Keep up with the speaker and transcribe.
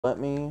Let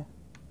me.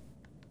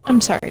 I'm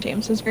sorry,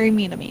 James. It's very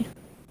mean of me.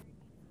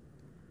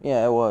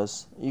 Yeah, it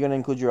was. You gonna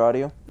include your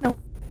audio? No.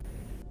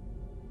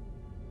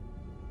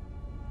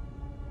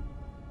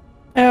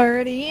 I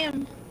already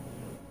am.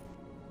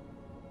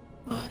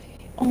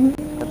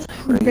 That's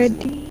crazy.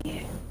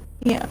 Already.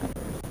 Yeah.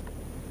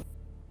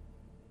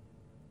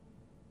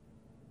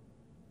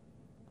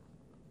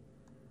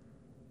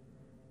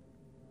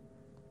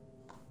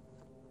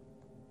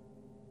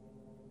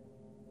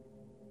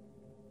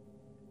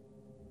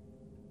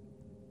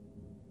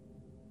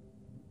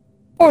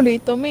 Holy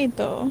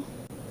tomato.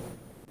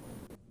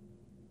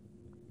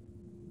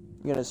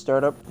 You gonna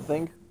start up the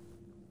thing?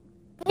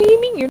 What do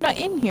you mean? You're not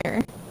in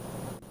here.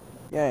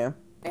 Yeah, I am.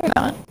 You're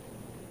not.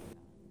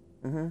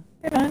 Mm-hmm.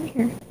 You're not in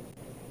here.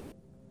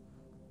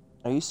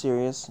 Are you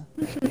serious?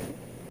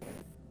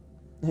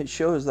 It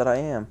shows that I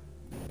am.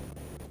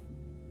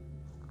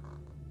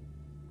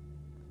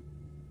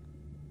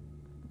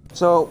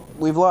 So,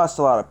 we've lost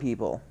a lot of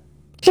people.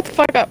 Shut the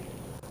fuck up.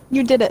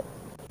 You did it.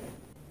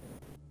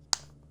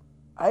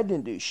 I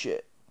didn't do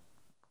shit.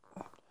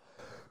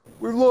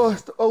 We've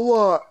lost a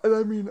lot, and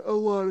I mean a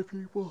lot of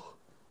people.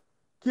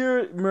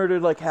 Kira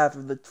murdered like half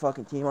of the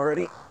fucking team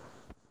already.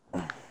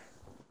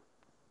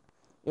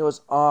 It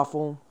was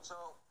awful. So,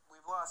 we've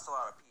lost a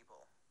lot of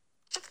people.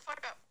 Shut the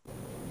fuck up.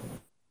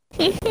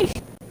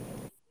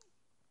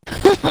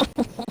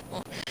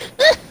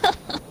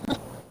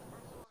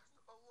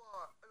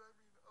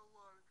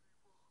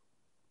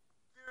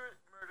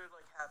 Murdered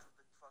like half of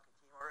the fucking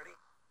team already.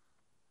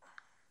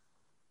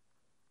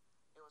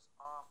 It was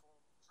awful.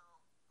 So,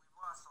 we've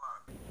lost a lot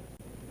of people.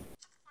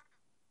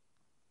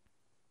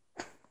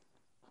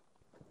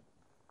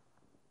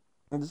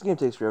 This game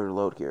takes forever to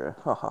load, Kira.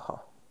 Ha ha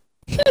ha.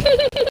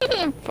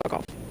 Fuck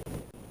off.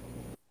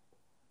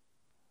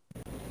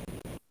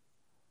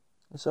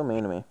 You're so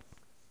mean to me.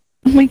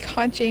 Oh my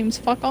god, James,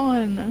 fuck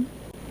on.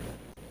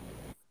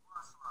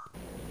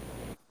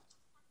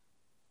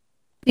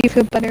 Do you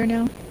feel better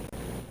now?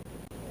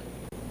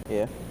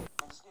 Yeah.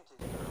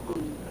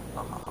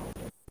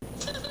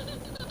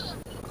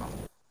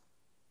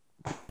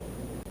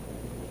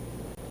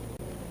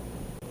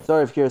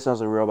 Sorry if Kira sounds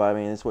like a robot. I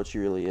mean, it's what she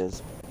really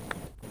is.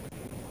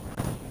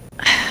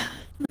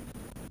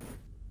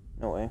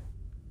 No way.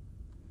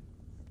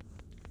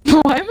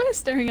 Why am I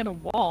staring at a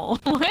wall?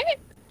 What?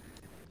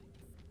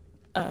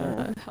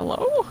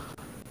 Hello?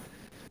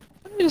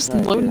 I'm just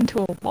load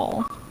into a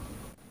wall.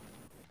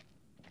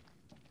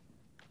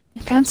 I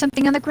found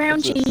something on the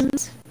ground,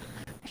 James.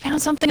 I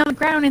found something on the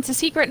ground. It's a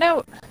secret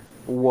note.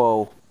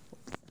 Whoa.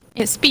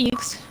 It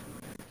speaks.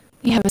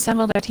 We have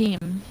assembled our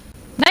team.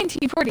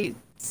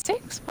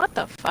 1946? What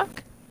the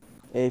fuck?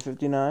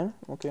 A59?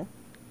 Okay.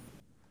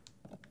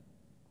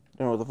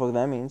 Don't know what the fuck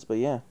that means, but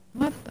yeah.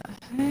 What the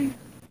heck?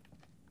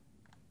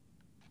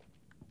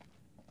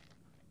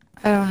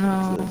 I don't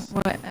know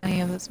what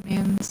any of this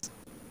means.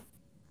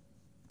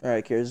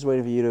 Alright, Kira, just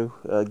waiting for you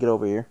to get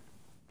over here.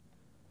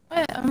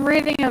 What? I'm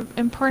reading an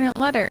important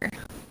letter.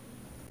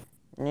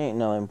 Ain't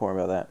nothing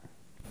important about that.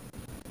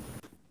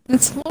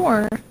 It's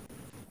lore.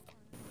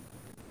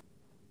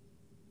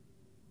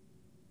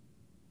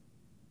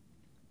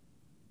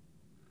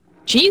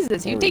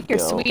 Jesus, you take your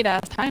sweet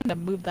ass time to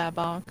move that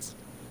box.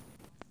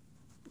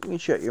 You can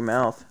shut your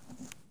mouth.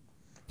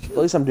 At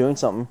least I'm doing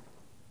something.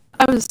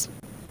 I was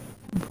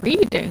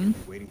reading.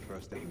 Waiting for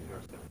us to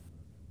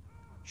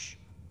Shh.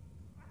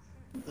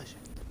 Listen.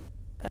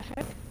 The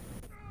heck?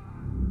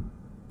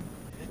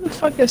 Who the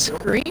fuck is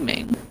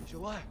screaming?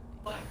 July.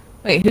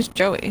 Wait, who's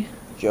Joey?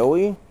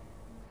 Joey? Is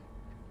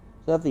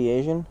that the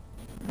Asian?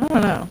 I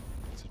don't know.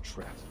 It's a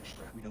trap.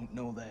 We don't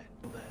know that.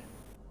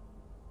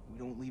 We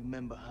don't leave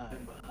men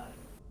behind.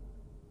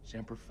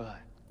 Semper Fi.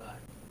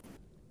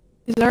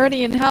 He's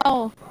already in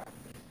hell.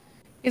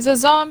 He's a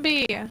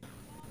zombie.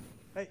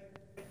 Hey,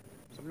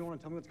 somebody want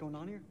to tell me what's going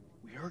on here?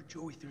 We heard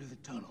Joey through the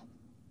tunnel.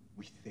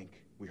 We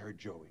think we heard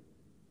Joey.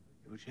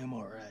 It was him,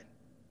 all right.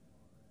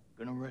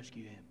 Gonna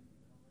rescue him.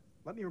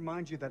 Let me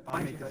remind you that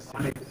I make this.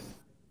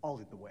 I'll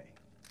lead the way.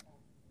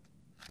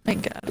 My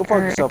God. Go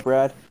fuck yourself,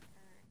 Brad.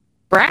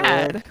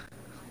 Brad?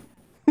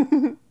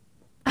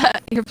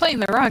 You're playing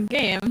the wrong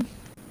game.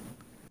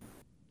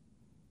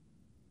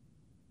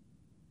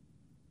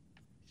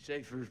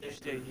 Safer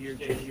stay here.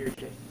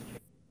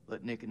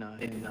 Let Nick and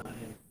I.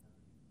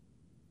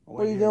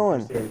 What are you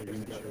doing?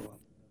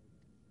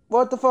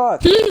 What the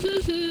fuck?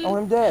 Oh,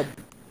 I'm dead.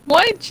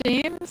 What,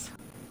 James?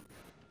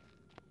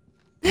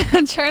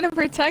 I'm trying to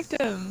protect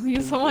him.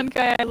 He's the one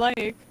guy I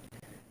like.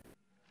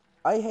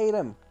 I hate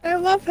him. I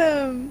love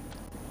him.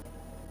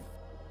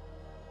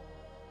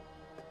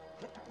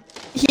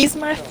 He's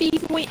my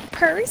favorite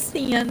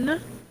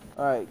person.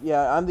 Alright,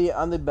 yeah, I'm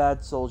the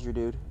bad soldier,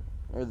 dude.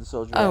 Or the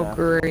soldier. Oh, right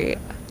great.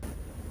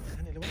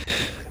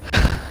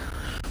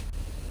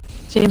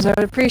 James, I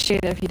would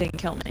appreciate it if you didn't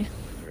kill me.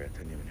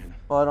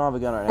 Well, I don't have a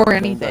gun right now. Or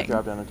anything. I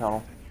dropped down the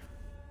tunnel.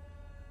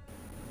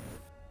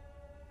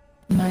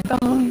 My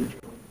God.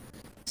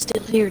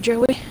 Still here,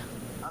 Joey.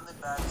 I'm the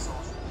bad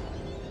soldier.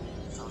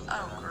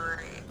 Oh,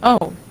 great.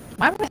 Oh,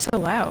 why am I so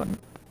loud?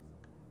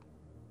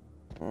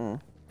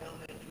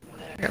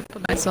 Here,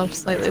 put myself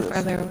slightly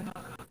farther away.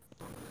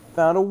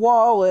 Found a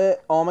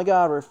wallet. Oh my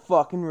god, we're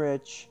fucking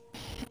rich.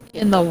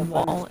 In the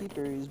wall.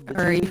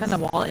 Or you found a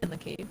wallet in the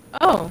cave.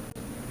 Oh!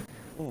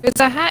 Yeah. There's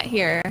a hat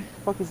here. The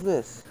fuck is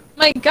this?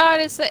 My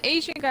god, it's the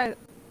Asian guy.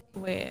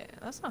 Wait,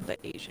 that's not the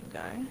Asian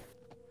guy.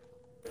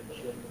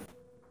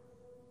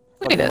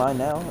 Wait, Fucking mine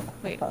now.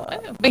 wait,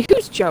 what? Wait,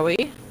 who's Joey?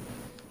 Is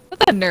that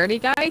the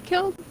nerdy guy I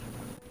killed?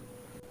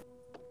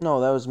 No,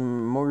 that was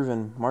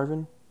Marvin.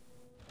 Marvin?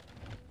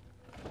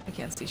 I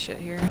can't see shit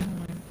here. Oh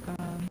my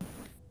god.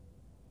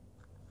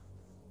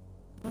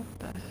 What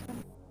the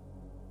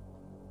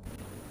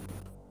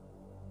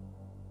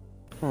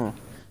heck?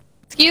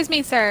 Excuse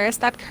me, sir.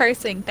 Stop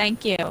cursing.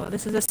 Thank you.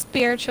 This is a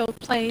spiritual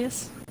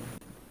place.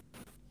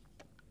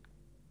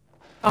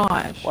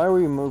 Gosh. Why were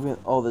you moving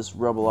all this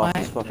rubble off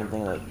Why? this fucking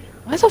thing? Like,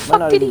 Why the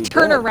fuck did he even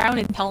turn dead. around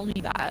and tell me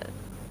that?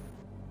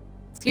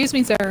 Excuse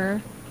me,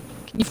 sir.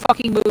 Can you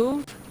fucking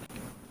move?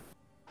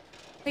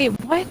 Wait,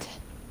 what?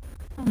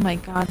 Oh my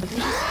god. Did we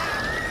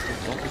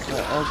just... what was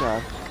that? Oh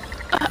god.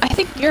 I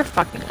think you're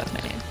fucking with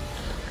me.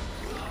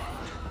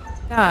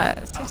 God,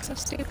 it's so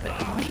stupid.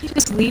 Why did you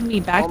just leave me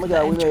back Oh my to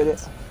god, the we made it.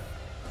 entrance?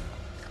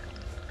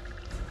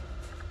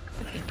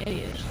 Fucking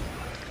idiot.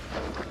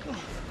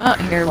 Oh,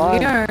 here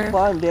we are.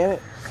 Climb, damn it.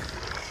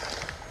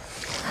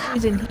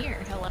 Who's in here?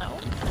 Hello?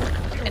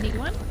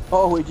 Anyone?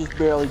 Oh, we just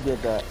barely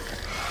did that.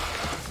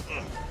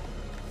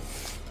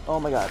 Oh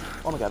my god.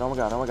 Oh my god, oh my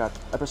god, oh my god.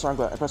 I pressed the wrong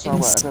button, I pressed the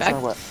wrong button, I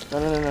pressed the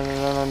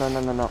wrong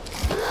button. No.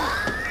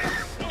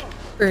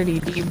 Pretty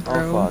deep, bro.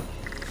 Oh fuck.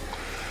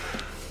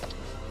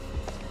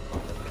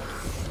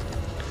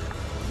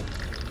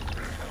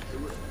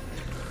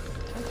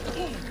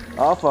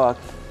 Oh fuck.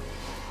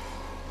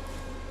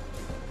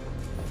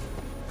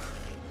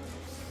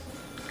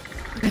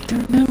 I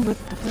don't know what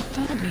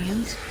that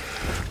means.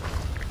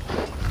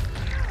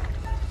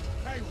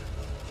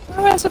 Where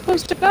am I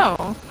supposed to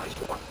go?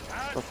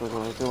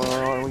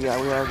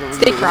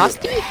 Stay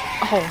frosty?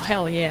 Oh,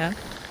 hell yeah.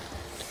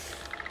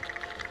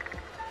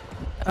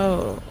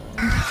 Oh.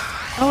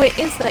 Oh, it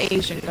is the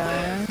Asian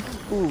guy.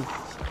 Ooh.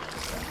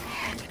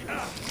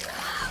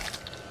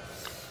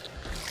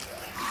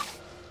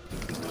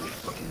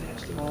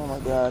 Oh my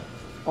god.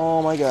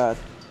 Oh my god.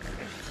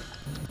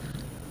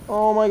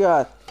 Oh my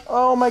god.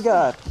 Oh my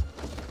god.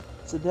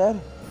 Is it dead?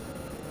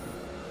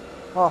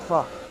 Oh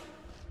fuck.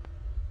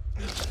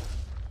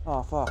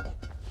 Oh fuck.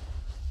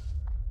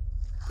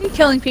 Are you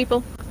killing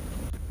people?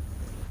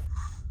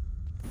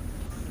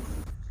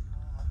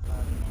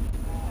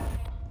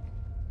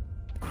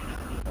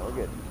 No, we're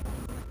good.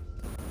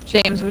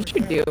 James, what'd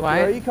you do?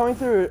 Are you coming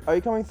through? Are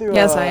you coming through?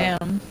 Yes, I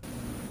am.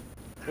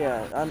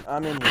 Yeah,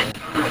 I'm in here.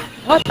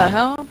 What the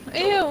hell?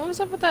 Ew, what's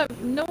up with that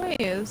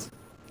noise?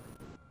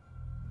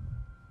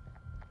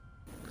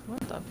 What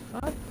the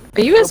fuck?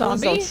 Are you a Oh, please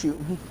zombie? don't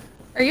shoot me.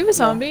 Are you a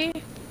zombie?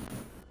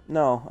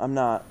 No, I'm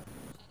not.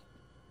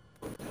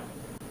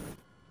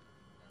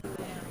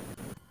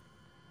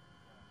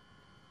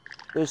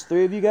 There's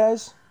 3 of you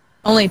guys?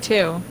 Only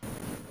 2.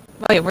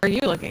 Wait, where are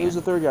you looking? Who's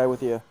the 3rd guy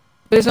with you?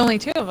 There's only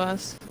 2 of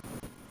us.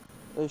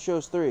 It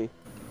shows 3.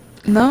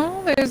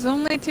 No, there's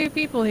only 2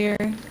 people here.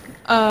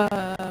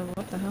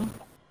 What the hell?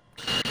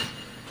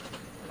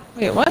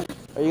 Wait, what?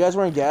 Are you guys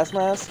wearing gas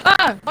masks?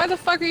 Ah! Why the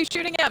fuck are you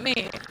shooting at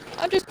me?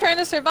 I'm just trying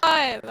to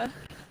survive.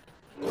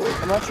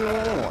 I'm not shooting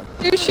at anyone.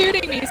 You're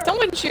shooting me.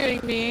 Someone's shooting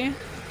me.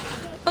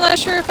 I'm not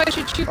sure if I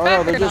should shoot Oh back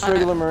no, they're or just not.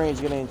 regular Marines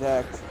getting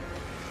attacked.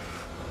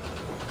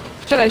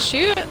 Should I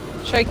shoot?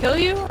 Should I kill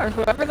you? Or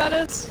whoever that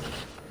is?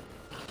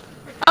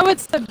 Oh,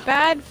 it's the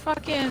bad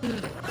fucking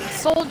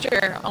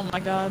soldier. Oh my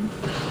god.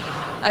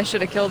 I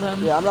should have killed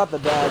him. Yeah, I'm not the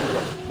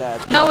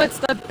bad. No, it's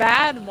the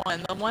bad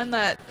one. The one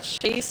that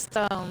chased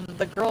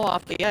the girl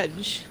off the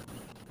edge.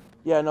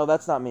 Yeah, no,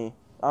 that's not me.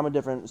 I'm a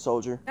different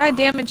soldier. God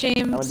damn it,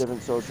 James. I'm a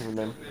different soldier from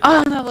them.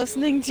 Oh, I'm not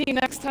listening to you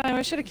next time.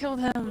 I should have killed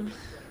him.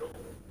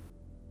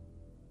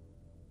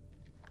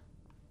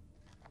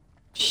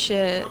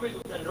 Shit.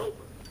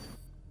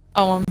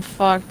 Oh, I'm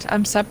fucked.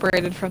 I'm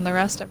separated from the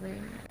rest of it.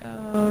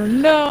 Oh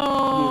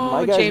no! Dude,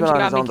 my guy's James, been you on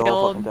got his me own the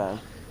whole killed. fucking time.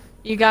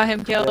 You got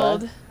him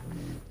killed. Did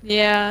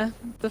Yeah,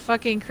 the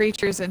fucking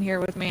creature's in here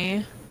with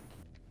me.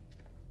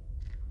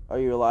 Are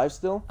you alive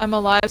still? I'm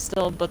alive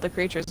still, but the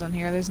creature's in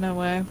here. There's no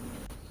way.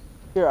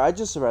 Here, I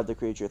just survived the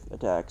creature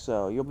attack,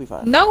 so you'll be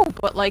fine. No,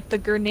 but like the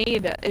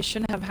grenade, it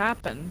shouldn't have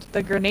happened.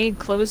 The grenade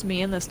closed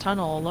me in this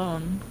tunnel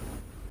alone.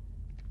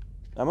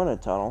 I'm in a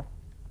tunnel.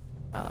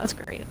 Oh, that's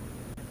great.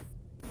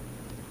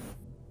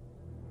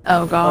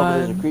 Oh Oh, but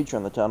there's a god. creature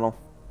in the tunnel.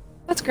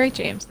 That's great,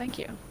 James. Thank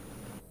you.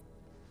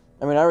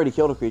 I mean, I already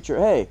killed a creature.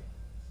 Hey,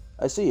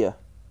 I see ya.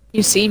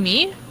 You see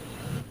me?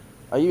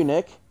 Are you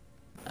Nick?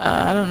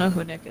 I don't know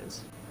who Nick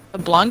is. The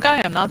blonde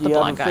guy? I'm not Do the you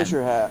blonde have a guy.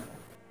 Fisher hat?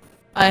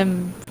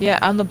 I'm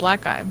the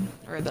black guy.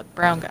 Or the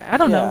brown guy. I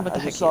don't know Yeah, what the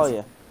I heck just he saw is.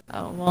 you.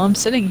 Oh, well, I'm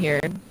sitting here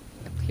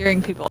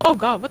hearing people. Oh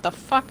god, what the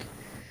fuck?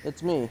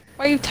 It's me.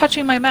 Why are you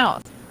touching my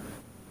mouth?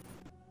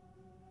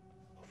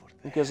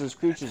 Because there's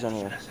creatures in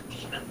here.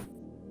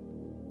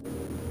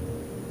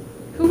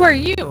 Who are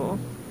you?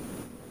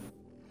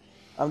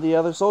 I'm the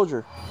other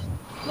soldier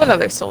What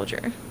other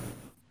soldier?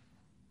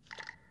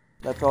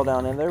 that fell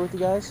down in there with you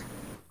guys.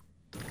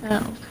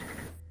 Oh.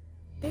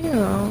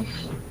 Ew.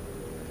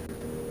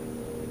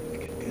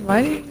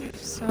 Why do you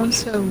sound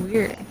so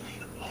weird?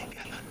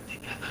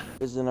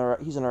 He's an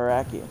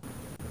Iraqi.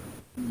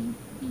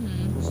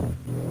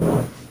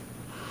 What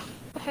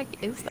the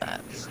heck is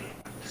that?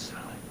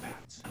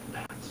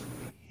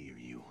 Hear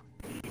you.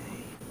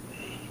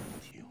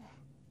 You.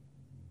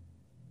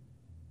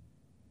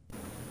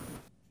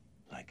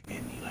 Like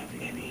any,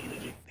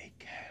 they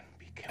can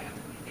be killed.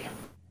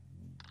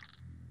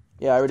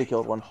 Yeah, I already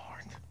killed one.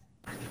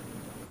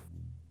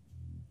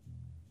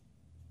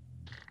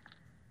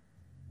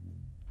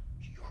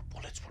 Your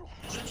bullets were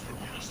almost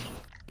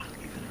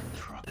even a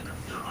truck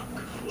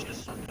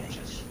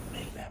just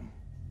made them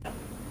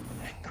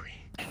angry.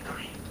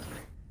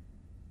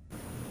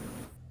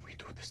 We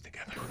do this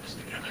together.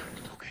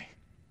 Okay.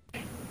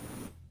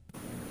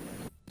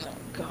 Oh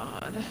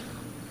god.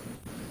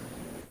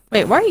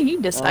 Wait, why are you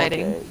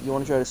deciding? Okay, you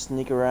want to try to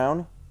sneak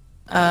around?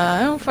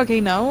 I don't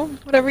fucking know.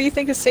 Whatever you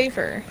think is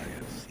safer.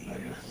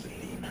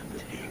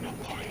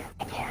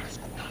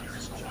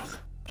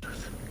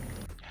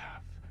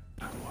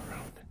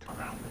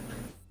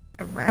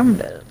 Around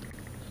it.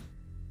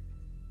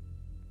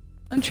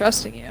 I'm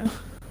trusting you.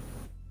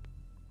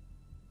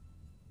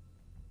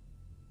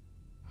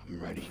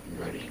 I'm ready.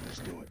 Let's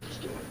do it.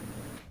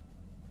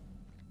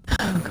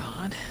 Oh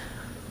god.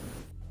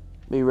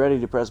 Be ready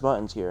to press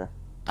buttons here.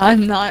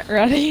 I'm not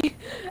ready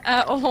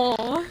at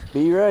all.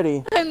 Be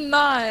ready. I'm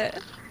not.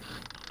 What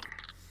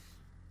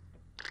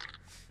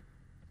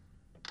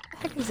the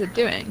heck is it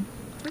doing?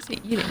 What is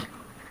it eating?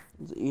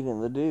 He's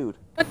eating the dude.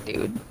 What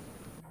dude?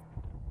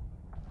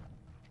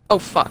 Oh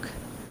fuck.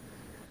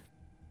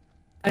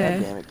 God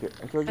damn it,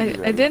 Kira. I told you to be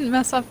I ready. didn't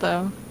mess up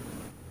though.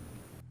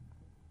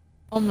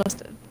 Almost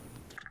did.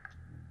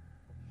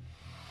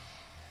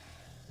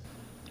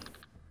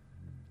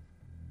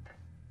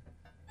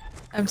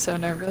 I'm so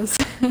nervous.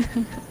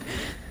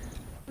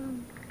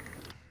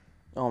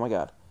 Oh my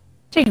god.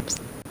 James.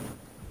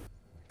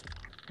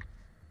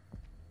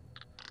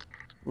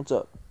 What's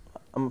up?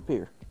 I'm up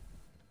here.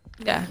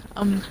 Yeah,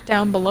 I'm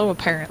down below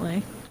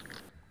apparently.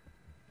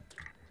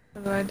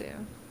 What do I do?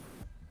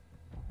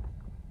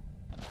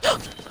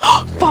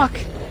 Fuck!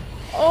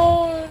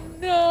 Oh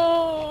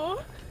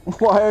no!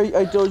 Why are you,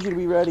 I told you to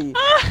be ready.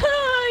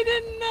 I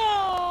didn't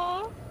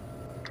know!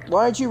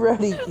 Why aren't you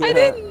ready, Kira? I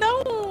didn't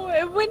know!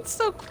 It went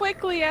so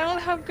quickly, I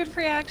don't have good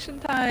reaction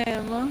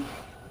time.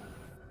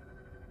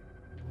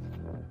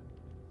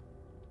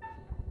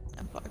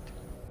 I'm fucked.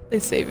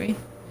 Please save me.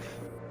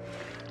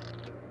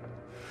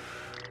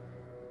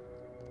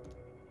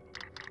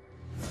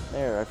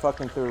 There, I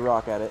fucking threw a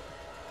rock at it.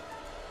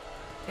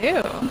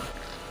 Ew.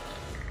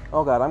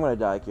 Oh god, I'm gonna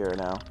die, Kira,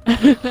 now.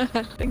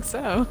 I think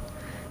so.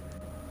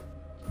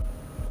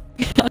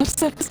 I'm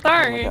so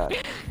sorry. Oh my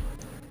god.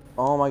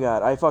 Oh my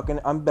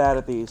god, I'm bad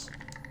at these.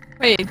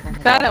 Wait,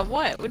 bad at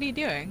what? What are you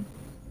doing?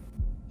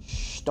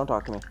 Shh, don't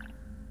talk to me.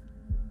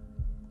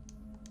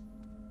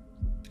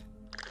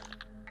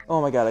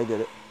 Oh my god, I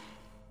did it.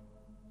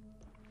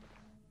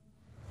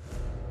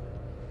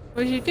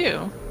 What did you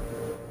do?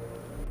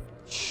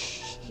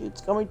 Shh,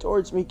 it's coming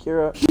towards me,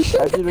 Kira.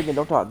 I did it again,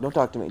 don't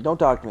talk to me, don't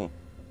talk to me.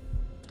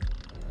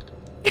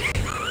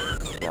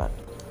 God.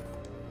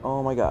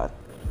 Oh my god.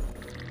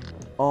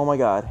 Oh my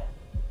god.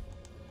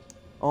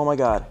 Oh my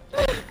god.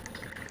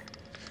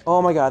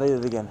 Oh my god, I did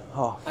it again.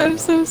 Oh. I'm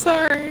so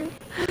sorry.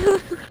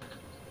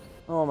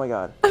 Oh my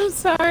god. I'm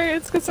sorry,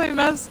 it's because I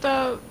messed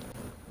up.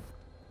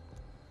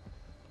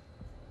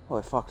 Oh,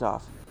 I fucked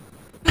off.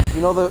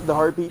 You know the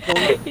heartbeat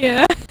thing?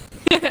 Yeah.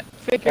 I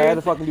Figured. had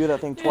to fucking do that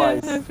thing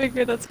twice. Yeah, I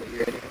figured that's what you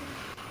were doing.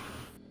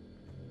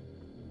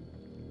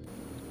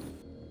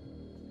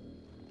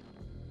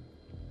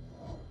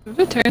 If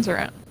it turns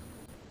around.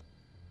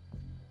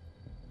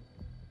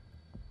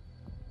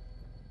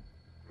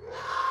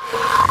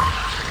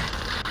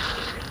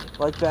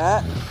 Like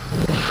that?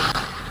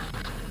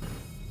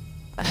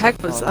 The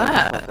heck was Oh, no, I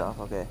that? fucked off,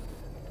 okay.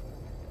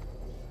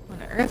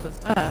 What on earth was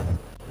that?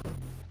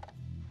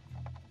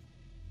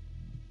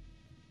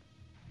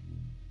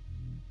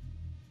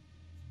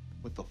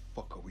 What the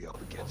fuck are we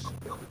up against?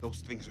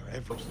 Those things are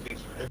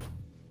everywhere.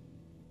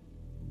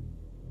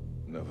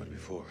 Never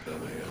before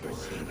have I ever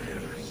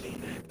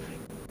seen it.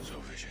 So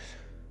vicious.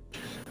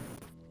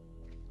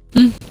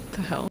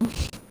 The hell?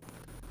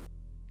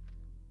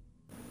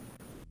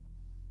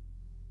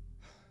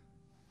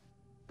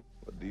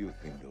 What do you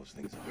think those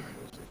things are?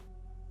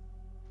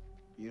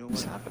 You know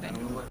What's happening?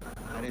 You know what?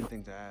 I didn't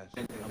think to ask.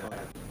 How about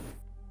it?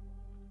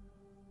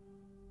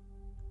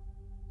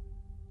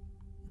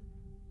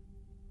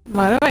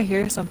 Why do I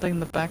hear something in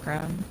the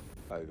background?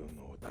 I don't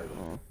know what I don't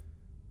know.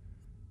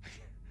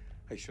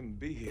 I shouldn't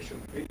be here.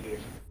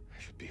 I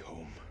should be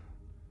home.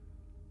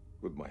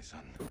 With my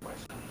son.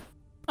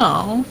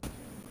 Oh.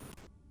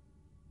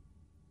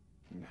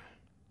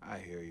 I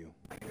hear you.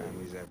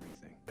 Family's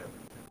everything.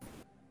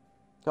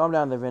 Calm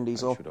down there, Vin I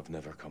Diesel. should have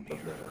never come here.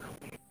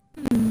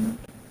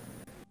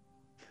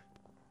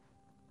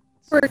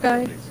 Poor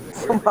guy.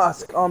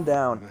 Tomas, calm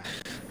down.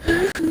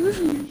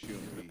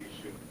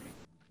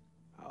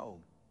 How?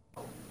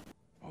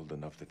 Old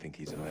enough to think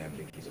he's a man.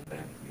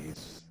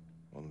 He's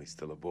only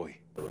still a boy.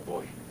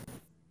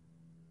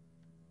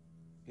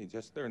 He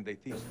just turned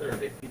 18.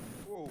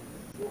 Whoa.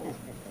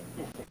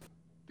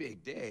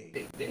 Big day.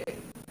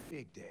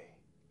 Big day.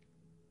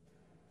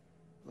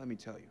 Let me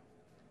tell you.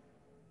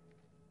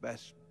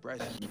 Best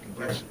present you can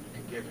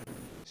give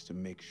is to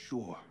make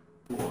sure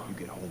you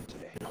get home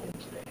today.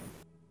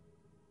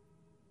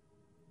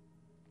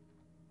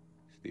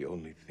 It's the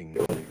only thing we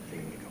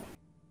know.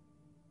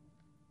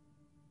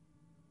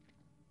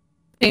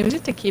 James, you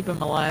have to keep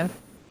him alive.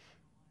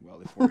 Well,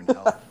 if we're in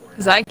hell,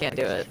 Because I can't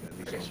do it. at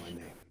least know my name.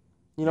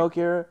 You know,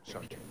 Kira,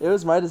 it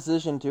was my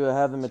decision to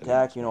have them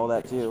attack you and all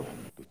that too.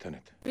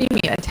 Lieutenant. What do you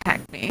mean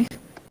attack me?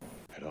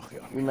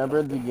 Remember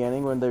at the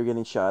beginning when they were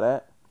getting shot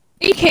at?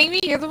 Are you kidding me?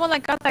 You're the one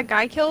that got that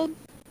guy killed?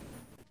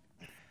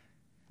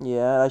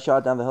 Yeah, I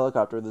shot down the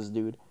helicopter with this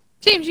dude.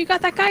 James, you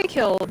got that guy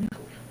killed.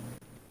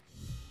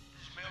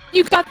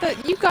 You got the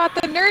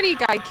nerdy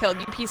guy killed,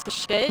 you piece of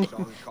shit.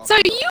 So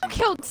you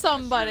killed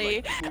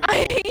somebody.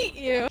 I hate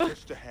you.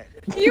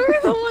 You were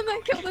the one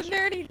that killed the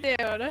nerdy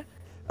dude.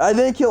 I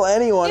didn't kill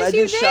anyone, Yes, I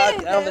just you shot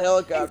did. down the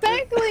helicopter.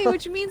 Exactly,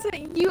 which means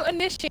that you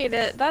initiated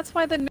it. That's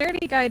why the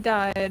nerdy guy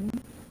died.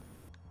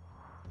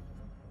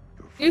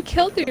 You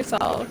killed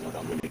yourself.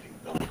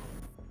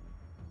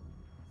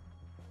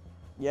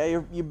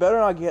 Yeah, you better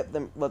not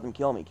let them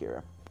kill me,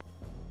 Kira.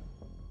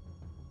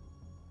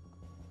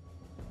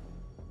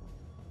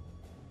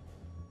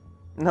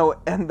 No,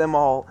 end them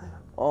all.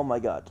 Oh my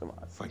god, Tomas.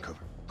 Find cover.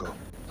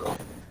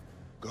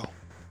 Go.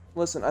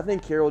 Listen, I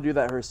think Kira will do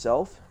that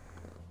herself.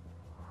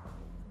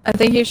 I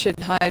think you should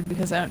hide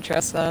because I don't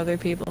trust the other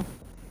people.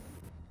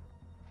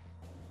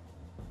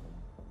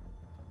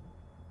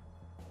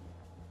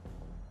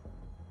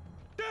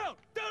 Down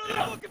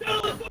on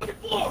the fucking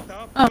floor!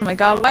 Oh my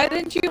god, why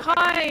didn't you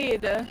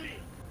hide?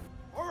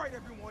 Alright,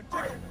 everyone,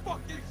 take a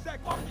fucking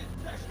second.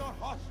 It's not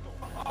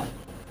hostile.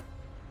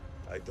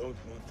 I don't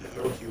want to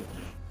hurt you.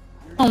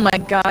 Oh my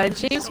god,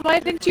 James, why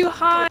didn't you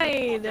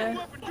hide?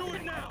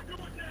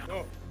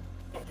 No.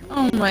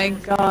 Oh my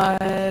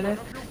god.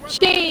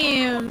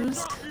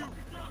 James!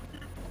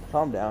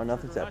 Calm down,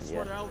 nothing's happened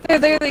yet. They're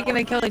literally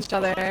gonna kill each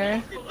other.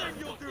 I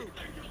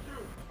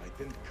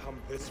didn't come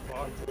this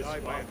far to die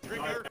by a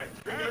trigger.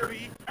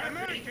 Happy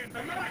American.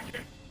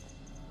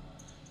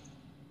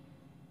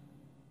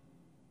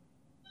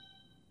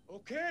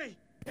 Okay.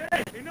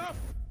 Enough.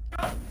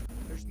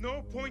 There's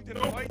no point in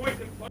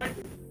fighting.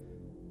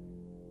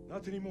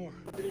 Not anymore.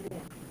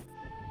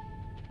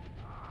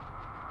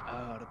 I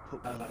ought to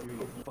put one through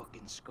your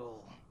fucking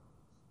skull.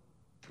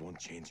 It won't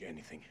change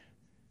anything.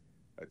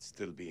 I'd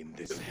still be in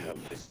this hell.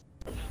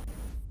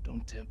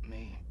 Don't tempt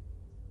me.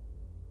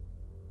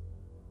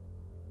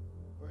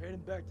 We're heading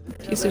back to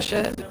the Piece of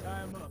shit. Tie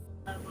him up.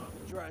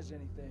 Tries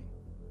anything.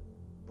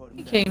 Put him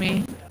You down. kidding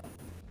me?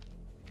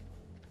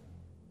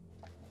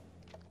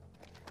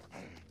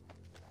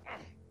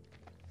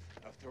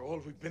 After all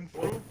we've been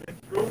through.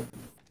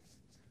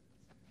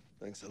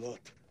 Thanks a lot.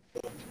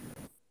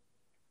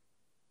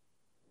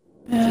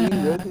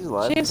 He's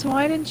alive. James,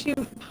 why didn't you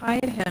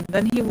hide him?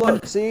 Then he Look,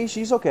 wouldn't. see,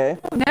 she's okay.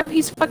 Now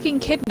he's fucking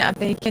kidnapped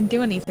and he can't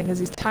do anything because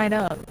he's tied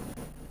up.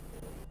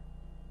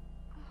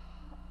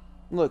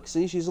 Look,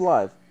 see, she's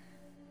alive.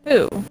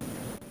 Who?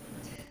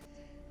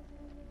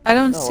 I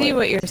don't No, see wait.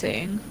 what you're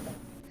seeing.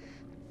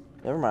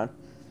 Never mind.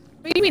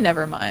 What do you mean,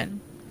 never mind?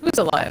 Who's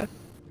alive?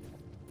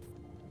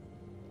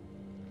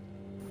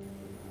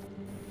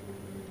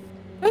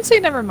 Don't say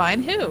never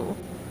mind. Who?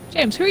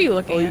 James, who are you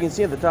looking Oh, you at? can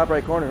see at the top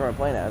right corner who I'm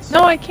playing as.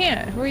 No, I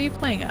can't. Who are you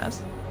playing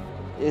as?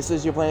 It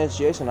says you're playing as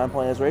Jason, I'm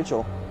playing as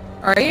Rachel.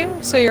 Are you?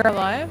 So you're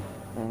alive?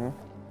 Mm-hmm.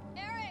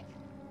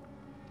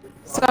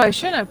 So I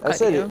shouldn't have I cut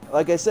said you. it,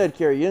 like I said,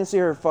 Kira, you didn't see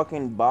her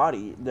fucking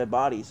body, dead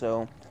body,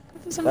 so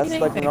That doesn't that's mean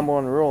like the anything. number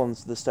one rule in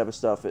this type of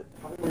stuff.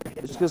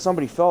 Just because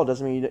somebody fell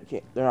doesn't mean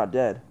they're not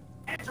dead.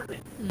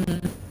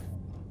 Mm.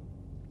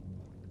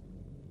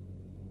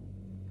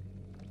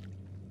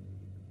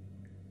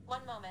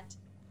 One moment.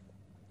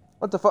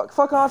 What the fuck?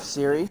 Fuck off,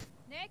 Siri.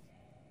 Nick?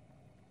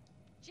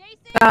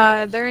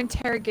 Jason? They're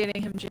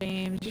interrogating him,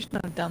 James. You should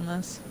not have done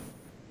this.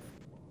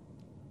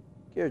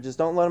 Kira, just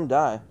don't let him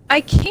die.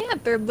 I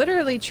can't. They're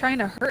literally trying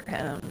to hurt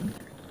him.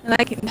 And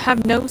I can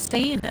have no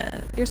say in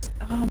it.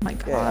 Oh my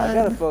god. Okay, I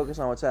gotta focus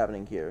on what's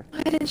happening here.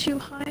 Why didn't you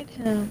hide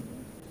him?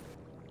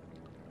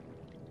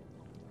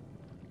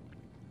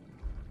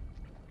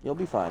 You'll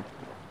be fine.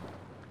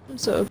 I'm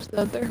so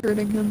upset they're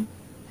hurting him.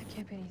 That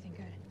can't be anything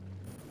good.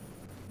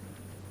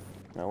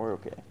 No, we're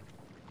okay.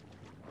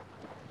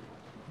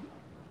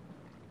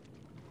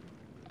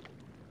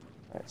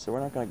 Alright, so we're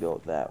not gonna go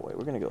that way.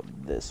 We're gonna go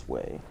this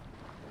way.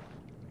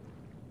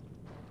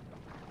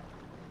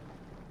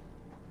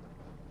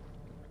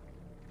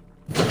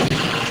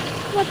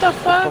 What the What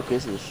fuck? the fuck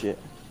is this shit?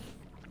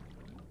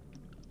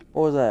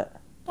 What was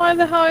that? Why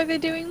the hell are they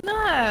doing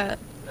that?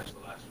 That's the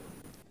last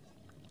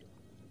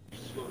one.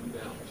 Slow him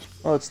down.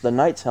 Oh, it's the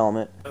Knight's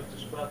helmet. Have to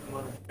spot them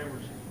on the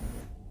cameras.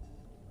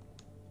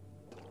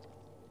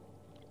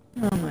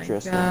 Oh my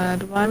Interesting.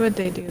 god, why would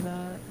they do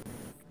that?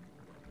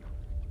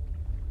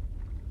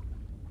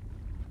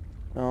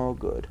 Oh,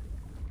 good.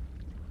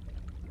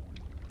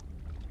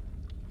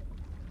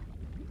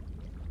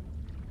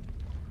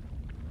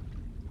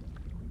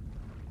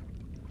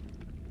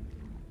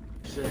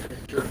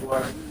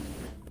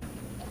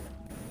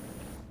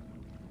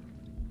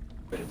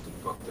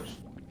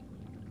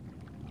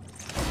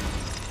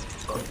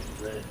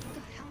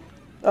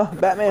 Oh,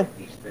 Batman.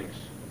 These things.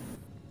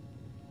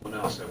 What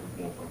else that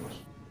we want from us?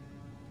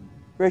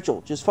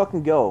 Rachel, just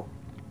fucking go.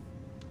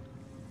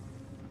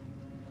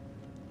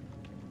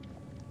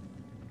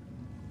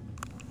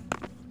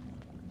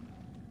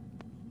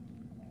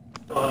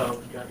 Thought I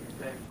always got your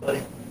back,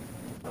 buddy.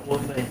 That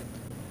one man.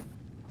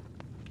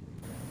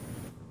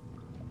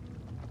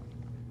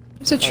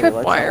 There's a your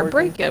lights not tripwire. working?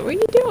 Break it. What are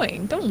you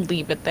doing? Don't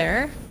leave it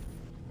there.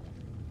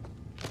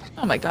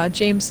 Oh my god,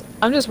 James.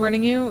 I'm just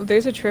warning you.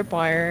 There's a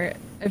tripwire.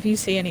 If you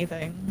see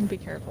anything, be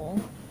careful.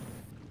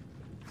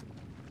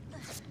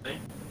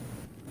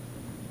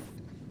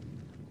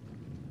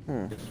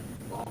 Hmm. It's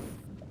long.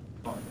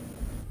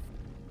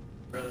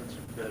 Brothers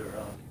are better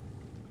off.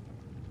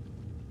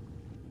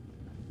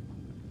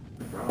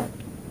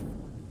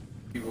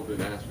 People have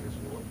been asking us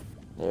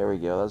for. There we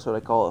go. That's what I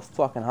call a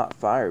fucking hot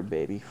fire,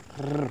 baby.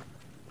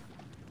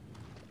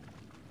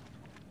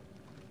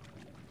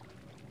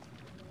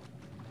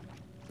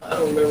 I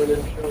don't remember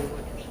them showing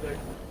much respect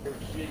for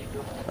the city.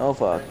 Oh,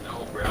 fuck.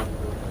 No, Brown.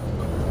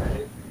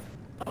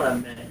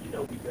 Alright, man, you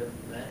know we better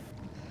than that.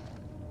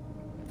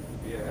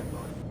 Yeah, I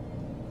thought.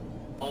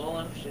 All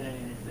I'm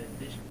saying is that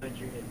this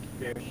country has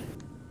conspiracy.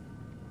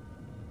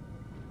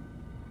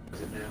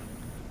 Is it now?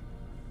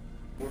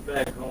 We're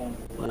back home.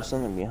 There's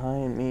something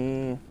behind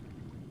me.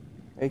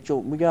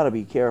 Rachel, we gotta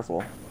be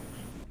careful.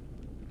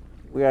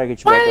 We gotta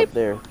get you Why back are up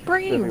there. they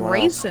bringing Everyone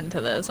race else.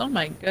 into this? Oh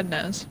my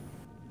goodness.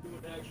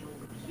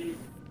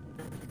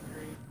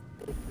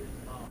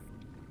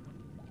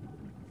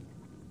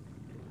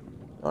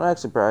 Don't act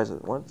surprised.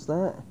 What's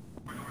that?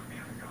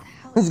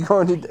 He's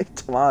going to Dick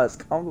Tomas.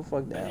 Calm the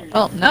fuck down.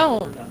 Oh no,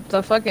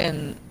 the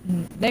fucking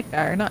Nick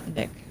guy, or not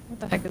Nick. What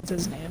the heck is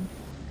his name?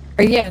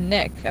 Or yeah,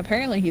 Nick.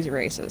 Apparently he's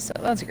racist, so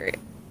that's great.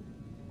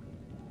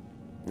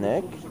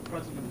 Nick?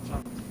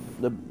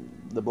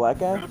 The black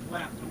guy?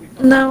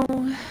 No,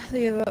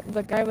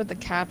 the guy with the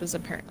cap is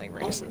apparently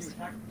racist.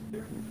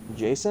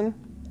 Jason?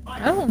 I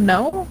don't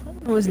know. I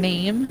don't know his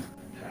name.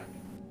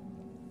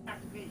 What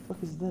the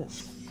fuck is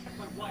this?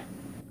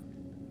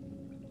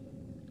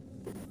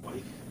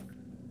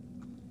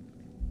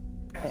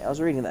 Hey, I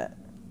was reading that.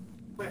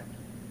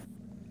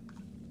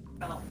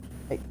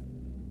 Hey.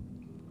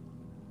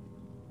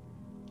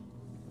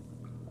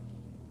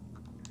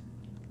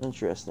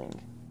 Interesting.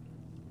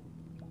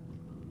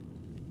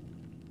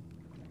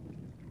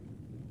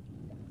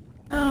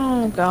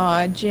 Oh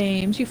god,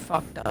 James, you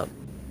fucked up.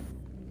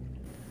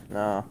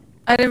 No.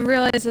 I didn't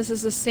realize this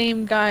is the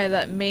same guy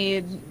that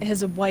made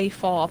his wife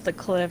fall off the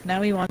cliff.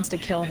 Now he wants to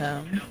kill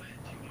him.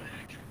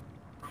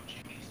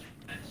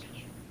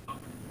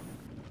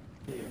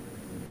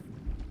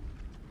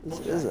 This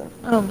isn't.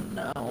 Oh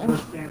no.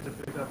 Stands to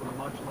pick up a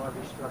much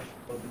larger structure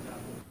above the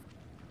temple.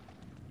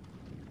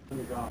 In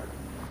the guard.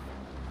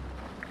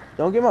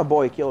 Don't get my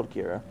boy killed,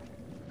 Kira.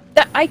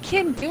 I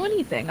can't do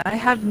anything. I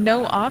have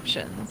no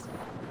options.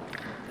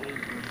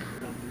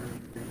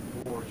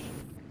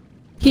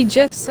 He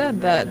just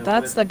said that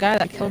that's the guy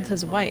that killed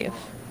his wife.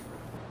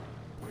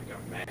 We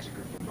got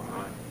massacred from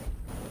behind.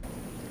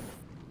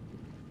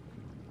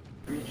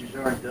 Creatures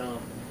aren't dumb.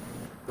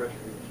 Pressure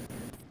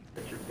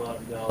is at your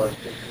bottom dollar. Take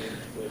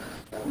things with.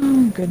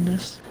 Oh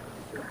goodness.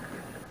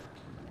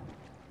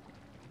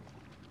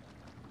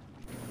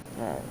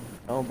 Alright.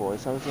 Oh boy,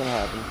 something's gonna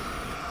happen.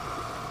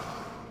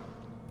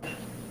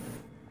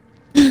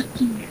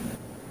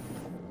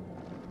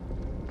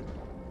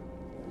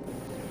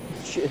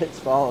 Shit, it's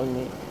following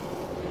me.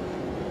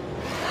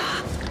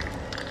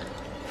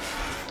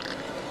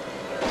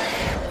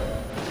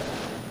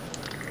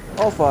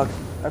 Oh fuck,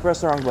 I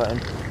pressed the wrong button.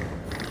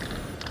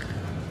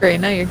 Great,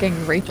 now you're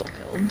getting Rachel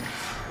killed.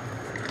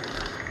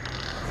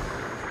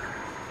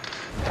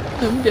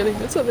 I'm getting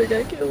this other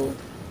guy killed.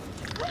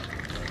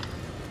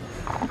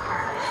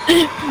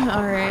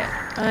 Alright,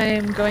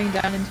 I'm going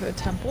down into a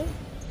temple.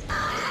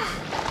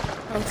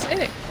 How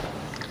exciting.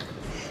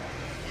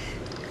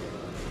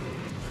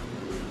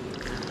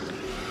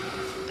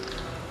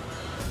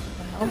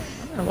 Wow, I'm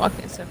gonna walk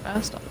in so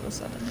fast all of a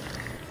sudden.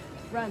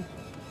 Run.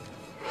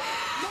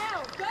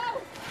 Now,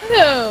 go!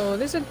 No,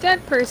 there's a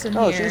dead person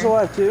Oh, here. she's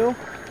alive too?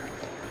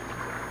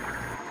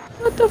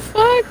 What the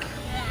fuck?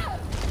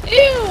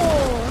 Ew!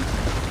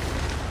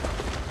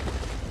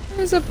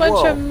 There's a bunch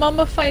Whoa. of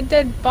mummified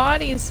dead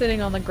bodies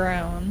sitting on the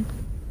ground.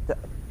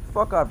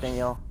 Fuck off,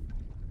 Danielle.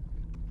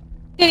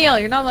 Danielle,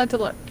 you're not allowed to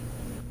look.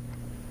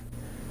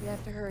 We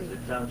have to hurry.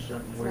 Found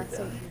something It's worth not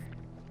safe that. here.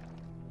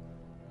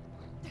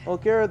 Well,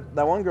 Kira,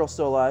 that one girl's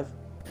still alive.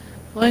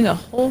 Blowing a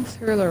hole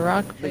through the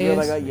rock The girl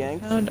that face, got we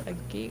yanked? found a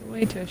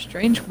gateway to a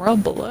strange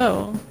world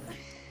below.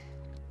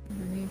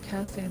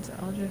 Cassian's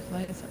Eldritch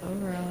Light is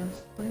overall.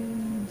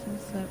 Please,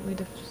 is that we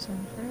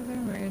some further?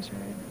 Where is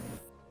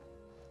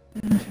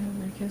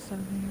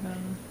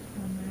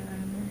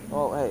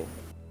Oh, hey.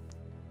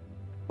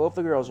 Both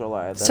the girls are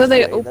alive. So That's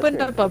they great. That's opened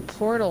great. up a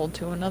portal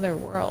to another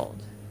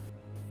world.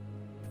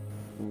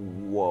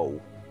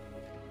 Whoa.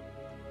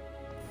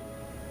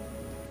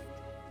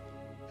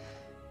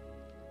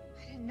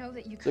 I didn't know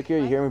that you could. So,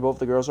 Kira, you hear me? Both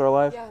the girls are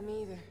alive? Yeah,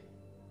 me either.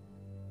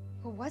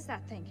 What was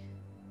that thing?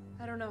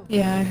 I don't know.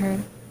 Yeah, I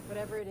heard.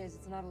 Whatever it is,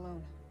 it's not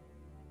alone.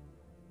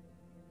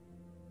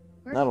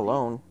 Not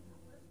alone.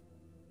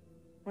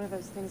 One of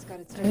those things got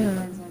its dirty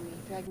hands on me,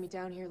 dragged me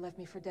down here, left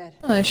me for dead.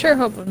 Well, I sure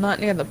hope I'm not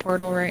near the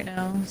portal right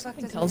now.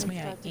 Something doesn't tells even me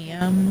I start to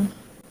am.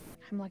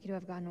 I'm lucky to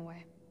have gotten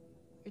away.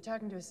 You're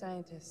talking to a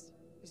scientist.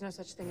 There's no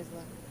such thing as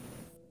luck.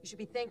 You should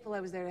be thankful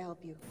I was there to help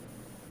you.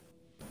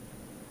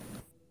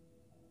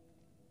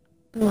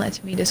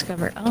 Let me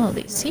discover all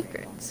these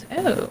secrets.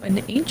 Oh,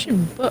 an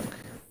ancient book.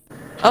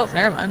 Oh,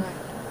 never mind.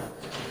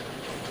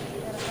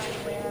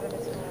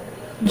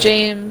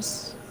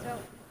 James.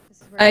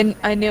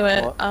 I knew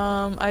it. What?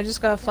 I just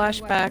got a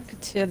flashback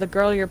to the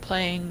girl you're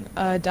playing,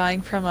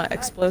 dying from an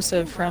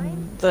explosive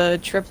from the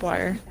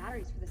tripwire.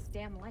 Batteries for this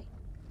damn light.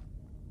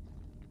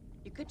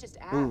 You could just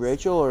ask. Who,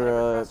 Rachel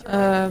or,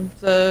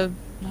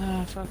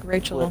 Fuck,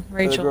 Rachel. The girl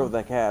Rachel. with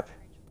that cap?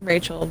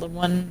 Rachel, the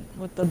one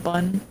with the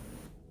bun.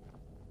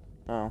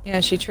 Oh.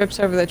 Yeah, she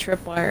trips over the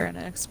tripwire and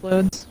it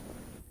explodes.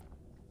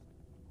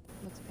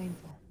 Looks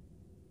painful.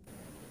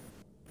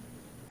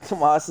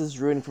 Tomas is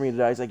rooting for me to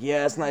die. He's like,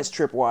 yeah, it's nice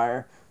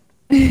tripwire.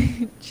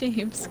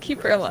 James,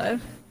 keep her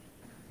alive.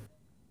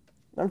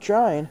 I'm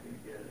trying.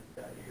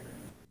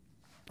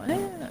 What?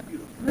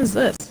 What is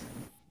this?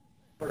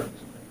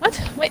 What?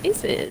 What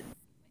is it?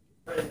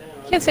 You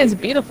can't say it's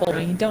beautiful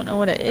when you don't know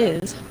what it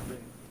is.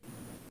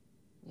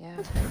 Yeah.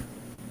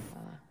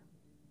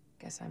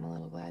 Guess I'm a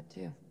little glad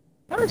too.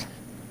 What?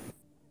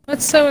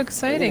 What's so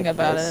exciting Look at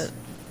about this. it?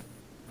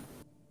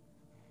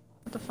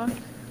 What the fuck?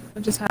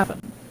 What just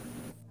happened?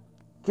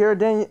 Kira,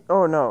 Daniel.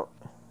 Oh, no.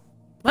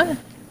 What?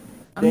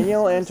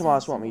 Danielle and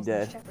Tomas want me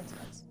dead.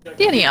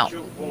 Danielle,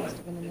 Must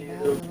have been in the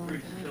valley a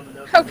long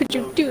time. how could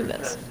you do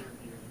this?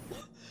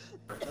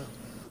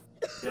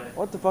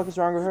 What the fuck is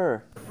wrong with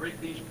her?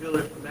 Break these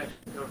pillars from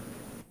Mexico.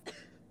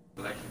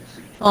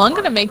 Well, I'm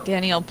gonna make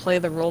Danielle play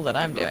the role that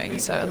I'm doing,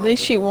 so at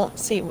least she won't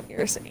see what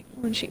you're saying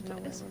when she No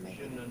way plays. we're making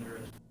Shouldn't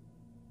underestimate.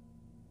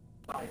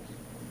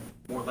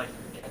 More likely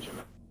to catch him.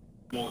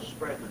 More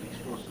spread with these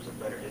explosives are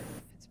better hit.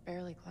 It's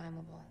barely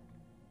climbable.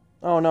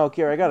 Oh, no,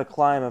 Kira, I gotta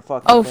climb a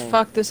fucking Oh thing.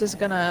 fuck, this is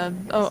gonna...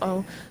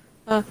 oh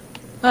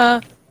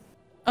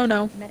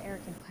no. Met Eric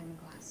in climbing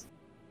glass.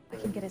 I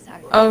can get us out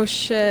of here. Oh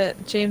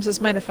shit, James,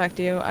 this might affect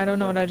you. I don't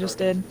know what I just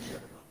did.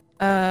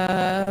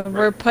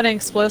 We're putting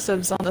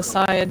explosives on the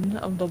side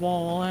of the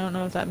wall. I don't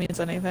know if that means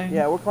anything.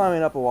 Yeah, we're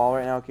climbing up a wall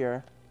right now,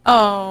 Kira.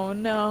 Oh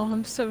no,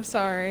 I'm so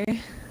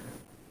sorry.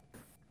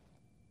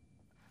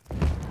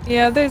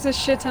 Yeah, there's a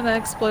shit ton of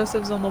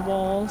explosives on the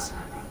walls.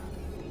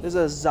 There's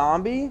a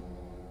zombie?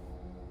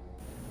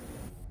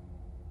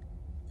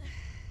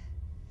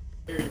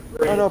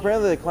 Oh no,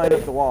 apparently they climbed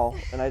up the wall,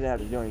 and I didn't have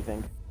to do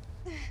anything.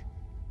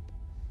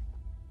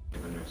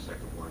 Giving her a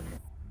second warning.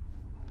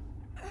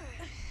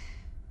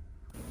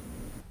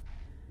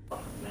 Oh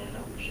man,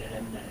 I wish I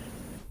hadn't asked.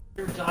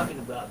 We were talking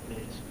about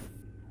this.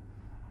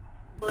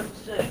 What to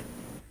say?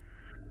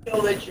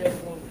 Kill that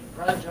checkpoint,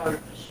 prime target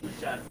for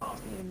suicide bomb.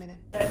 Wait a minute.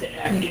 Had to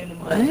act in the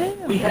What?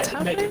 moment. We had What's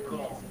to make a happening?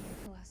 call.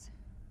 Nicholas.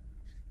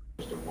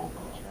 Just a won't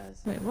call.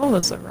 Does. Wait, what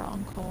was the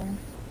wrong call?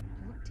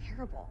 You look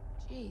terrible.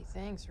 Gee,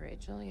 thanks,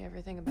 Rachel. You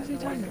ever think about What's he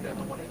going talking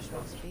about?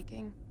 motivational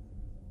speaking?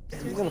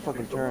 He's gonna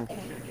fucking turn.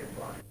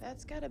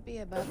 That's gotta be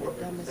about the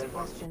dumbest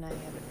question I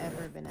have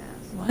ever been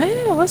asked.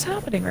 What? What's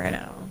happening right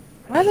now?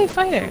 Why are they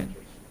fighting?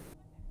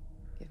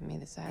 Give me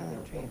the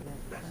silent treatment.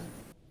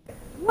 Huh?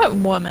 What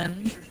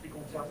woman?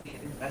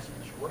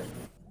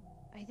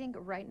 I think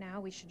right now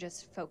we should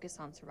just focus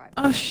on survival.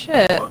 Oh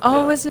shit.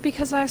 Oh, is it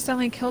because I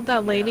accidentally killed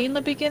that lady in the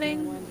No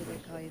beginning? wonder they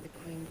call you the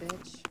queen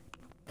bitch.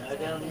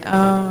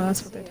 Oh,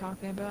 that's what they're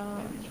talking about.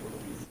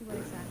 What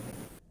exactly?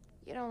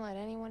 You don't let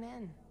anyone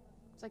in.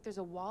 It's like there's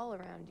a wall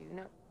around you.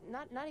 No,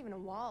 not even a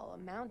wall, a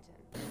mountain.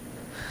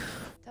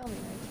 Tell me,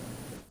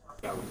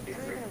 Rachel. Is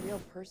there even a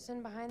real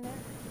person behind there?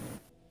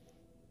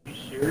 You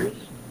serious?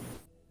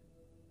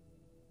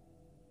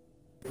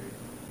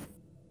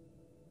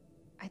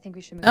 I think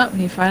we should move. Oh,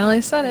 he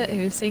finally said it.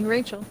 He was seeing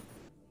Rachel.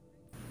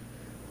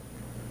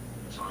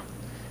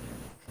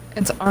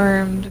 It's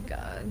armed. God.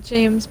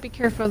 James, be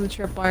careful of the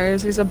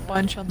tripwires. There's a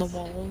bunch on the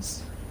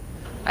walls.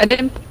 I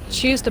didn't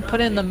choose to put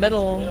it in the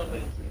middle.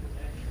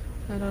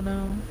 I don't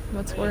know.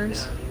 What's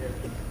worse?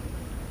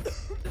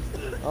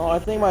 Oh, I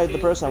think the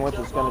person I'm with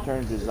is gonna turn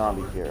into a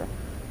zombie, Kira.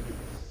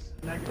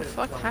 The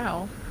fuck?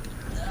 How?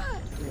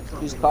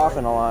 He's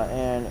coughing a lot,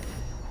 and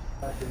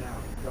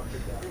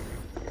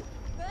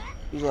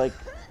he's like,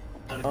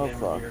 oh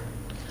fuck.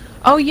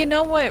 Oh, you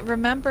know what?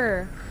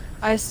 Remember,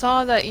 I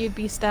saw that you'd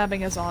be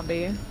stabbing a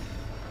zombie.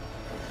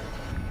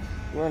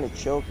 We're in a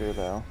choker,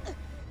 though.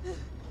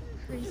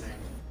 Trees.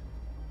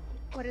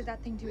 What did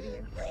that thing do to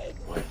you?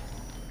 Please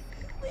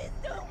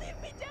don't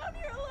leave me down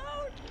here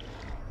alone.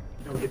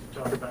 You don't get to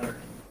talk about her.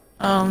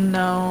 Oh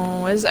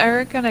no, is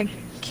Eric gonna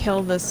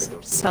kill this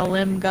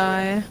Salim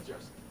guy?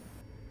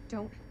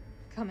 Don't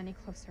come any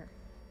closer.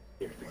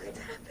 What's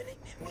happening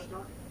to me?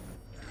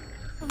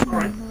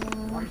 Alright.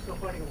 Why are you still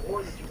fighting a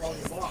war that you've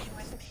already lost?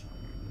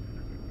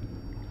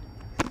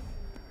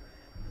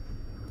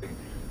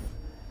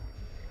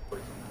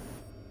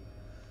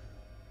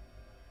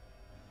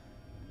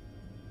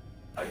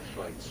 I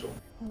fight so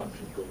much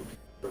and go to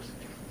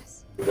university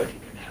Yes. so that he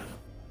can have.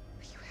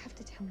 You have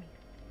to tell me.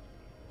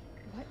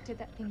 What did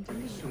that thing do to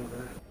you? Some of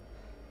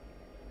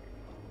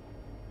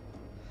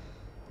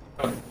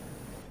that.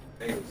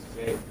 Name is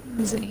Zane.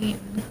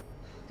 Zane.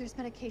 There's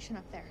medication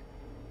up there.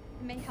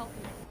 It may help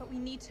you, but we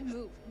need to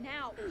move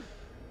now.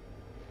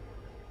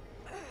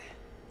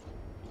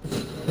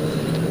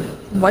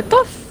 What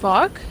the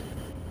fuck?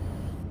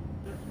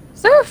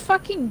 Is there a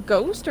fucking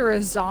ghost or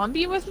a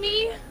zombie with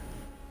me?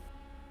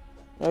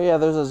 Oh yeah,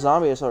 there's a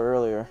zombie I saw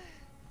earlier.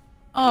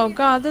 Oh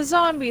god, the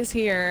zombie's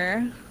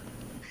here.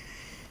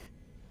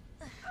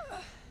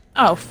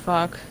 Oh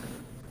fuck.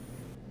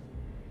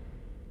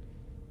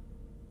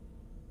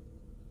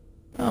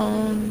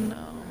 Oh no.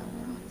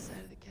 Wrong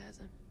side of the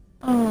chasm.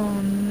 Oh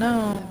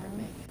no. Never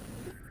make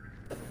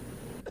it.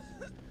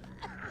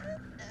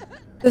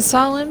 Did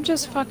Salim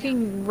just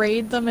fucking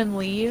raid them and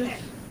leave?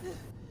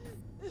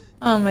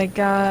 Oh my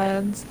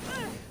god.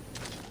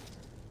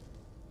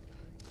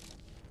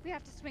 We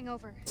have to swing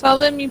over.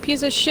 Salim, you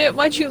piece of shit,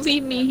 why'd you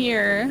leave me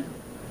here?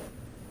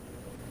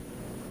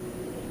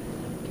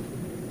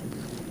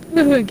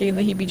 Getting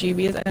the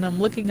heebie-jeebies, and I'm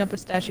looking up a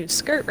statue's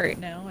skirt right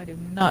now. I do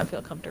not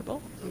feel comfortable.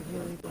 Do you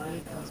really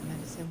believe those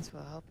medicines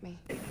will help me?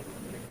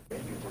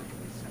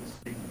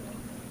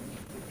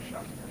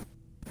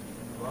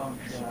 Wrong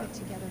shot. Get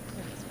together,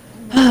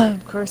 please.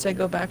 Of course I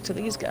go back to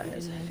these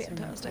guys. Didn't answer my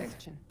Fantastic.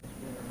 question.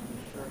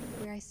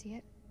 Where I see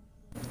it.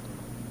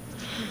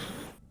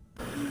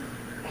 We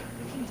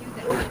can do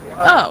this.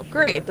 Oh,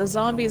 great. The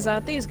zombie's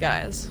at these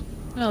guys.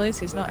 Well, at least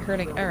he's not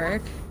hurting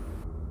Eric.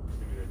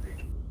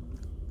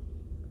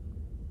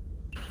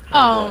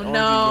 Oh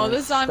no,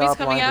 the zombie's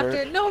coming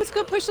after. No, it's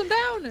gonna push him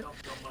down.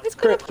 It's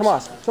gonna push.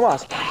 Tomas,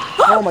 Tomas.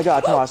 Oh my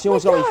god, Tomas, you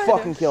almost got me God.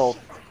 fucking killed.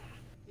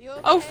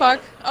 Oh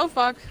fuck. Oh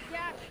fuck.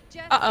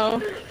 Uh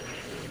oh.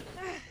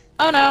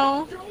 Oh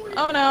no.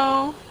 Oh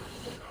no.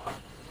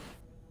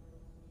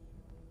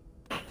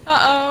 Uh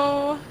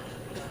oh.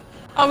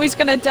 Oh, he's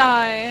gonna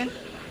die.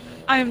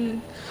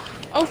 I'm.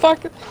 Oh fuck.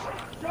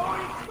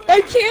 I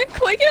can't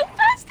click it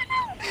fast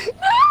enough.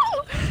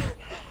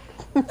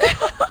 No.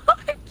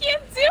 I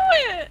can't do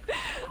it.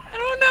 I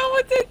don't know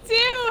what to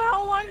do.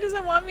 How long does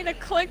it want me to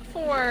click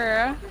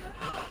for?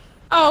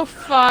 Oh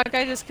fuck,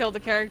 I just killed the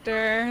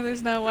character.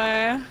 There's no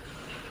way.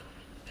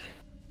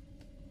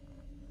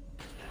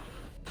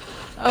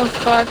 Oh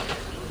fuck.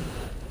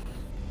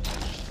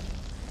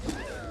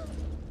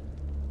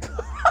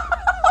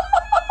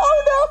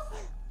 Oh no!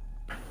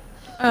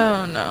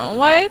 Oh no.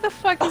 Why the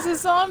fuck is a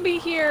zombie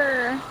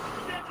here?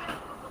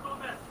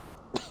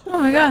 Oh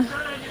my god.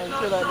 I'm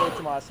sure that made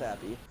Tomas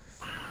happy.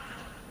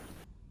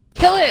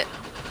 Kill it!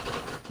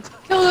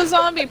 Kill the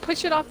zombie,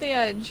 push it off the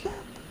edge.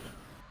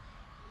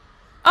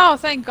 Oh,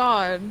 thank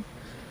god.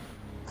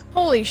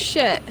 Holy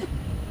shit.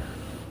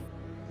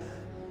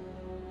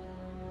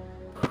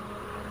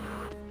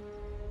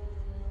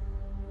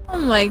 Oh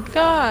my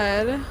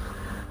god.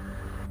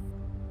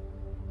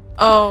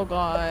 Oh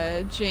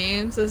god,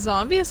 James, the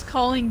zombie is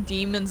calling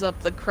demons up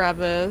the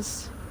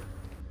crevice.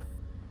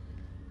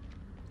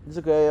 It's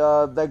okay,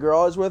 that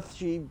girl I was with,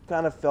 she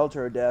kind of fell to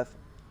her death.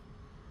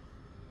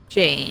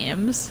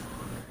 James.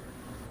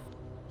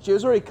 She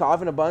was already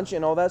coughing a bunch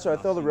and all that, so I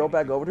throw the rope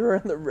back over to her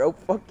and the rope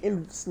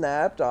fucking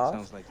snapped off.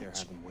 Sounds like they're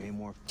having way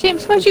more fun.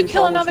 James, why'd you She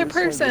kill told me she another was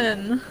swinging.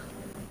 person?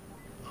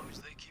 As long as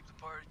they keep the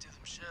party to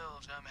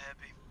themselves, I'm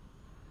happy.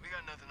 We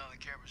got nothing on the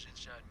cameras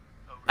inside.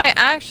 Over. I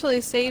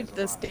actually saved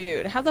this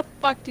dude. How the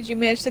fuck did you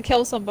manage to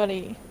kill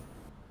somebody?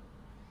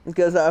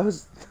 Because I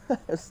was, I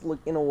was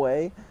looking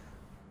away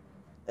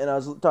and I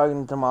was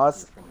talking to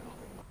Tomas.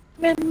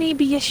 Man,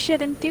 maybe you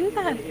shouldn't do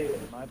that.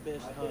 My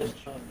best hunch is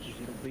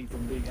it'll be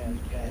from big ass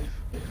cat.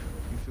 You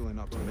feeling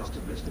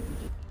optimistic?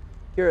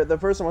 Here, the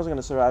person wasn't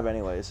gonna survive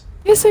anyways.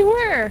 Yes, they were.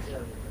 Colonel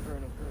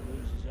could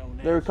lose his own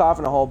They were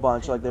coughing a whole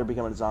bunch like they were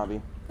becoming a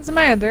zombie. Doesn't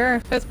matter, they're our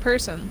fifth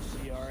person.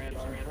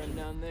 CRM friend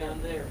down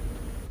there.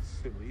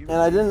 And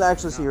I didn't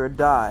actually see her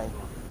die,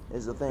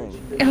 is the thing.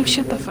 Oh,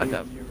 shut the fuck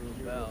up.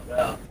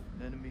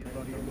 Enemy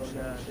on the other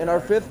side. And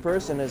our fifth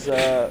person is,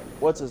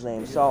 what's his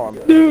name? Solemn.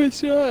 No,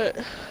 it's not.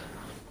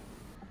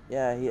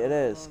 Yeah, it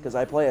is, because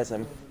I play as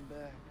him.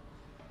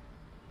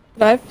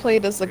 But I've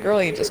played as the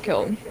girl you just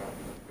killed. Fix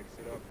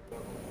it up.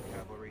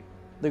 Cavalry.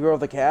 The girl with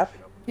the cap?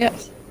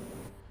 Yes.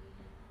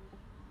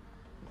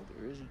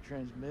 There is a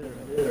transmitter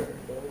up there.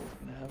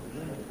 Gonna have a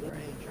limit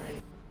range.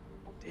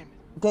 Damn it.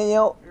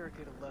 Danielle,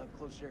 Barricade a lot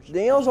closer.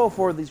 Danielle's all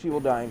for these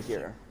people dying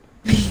here.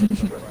 Yes.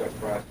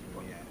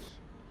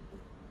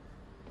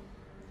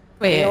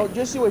 Wait. You know,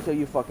 just you wait till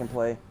you fucking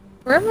play.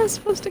 Where am I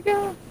supposed to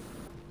go?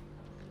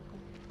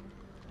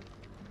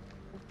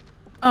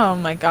 Oh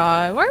my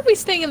god. Why are we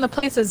staying in the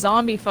place a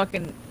zombie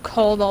fucking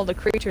called all the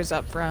creatures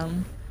up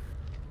from?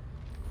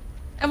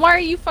 And why are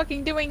you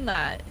fucking doing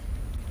that?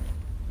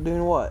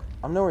 Doing what?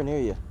 I'm nowhere near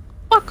you.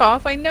 Fuck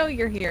off, I know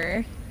you're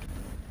here.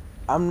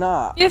 I'm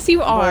not. Yes,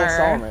 you I'm playing are.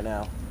 Solemn right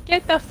now.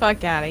 Get the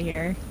fuck out of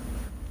here.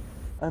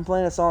 I'm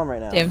playing a Solemn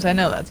right now. James, I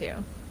know that's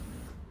you.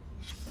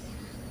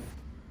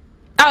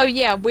 Oh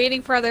yeah,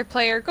 waiting for other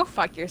player. Go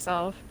fuck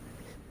yourself.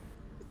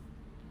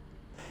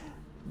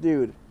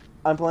 Dude,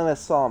 I'm playing a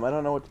Solemn. I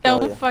don't know what to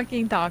tell you. Don't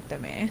fucking talk to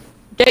me.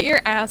 Get your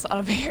ass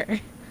up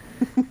here.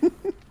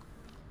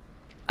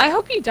 I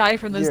hope you die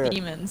from those Here.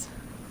 demons.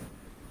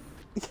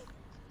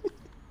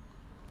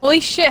 Holy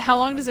shit, how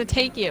long does it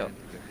take you?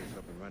 Get this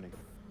up and running.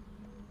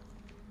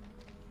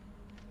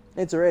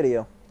 It's a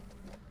radio.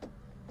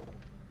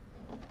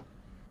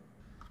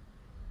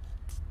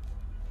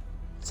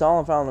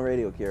 Solemn found the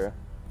radio, Kira.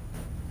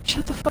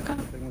 Shut the fuck up.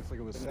 Thing looks like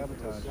it was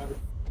sabotage.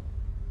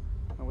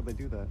 How would they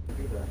do that?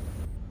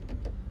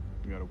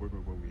 We gotta work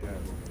with what we have.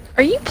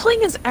 Are you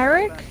playing as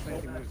Eric?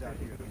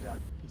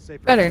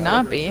 Better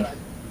not be.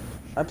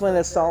 I'm playing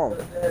as Solemn.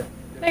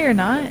 No, you're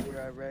not.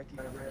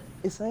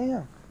 Yes, I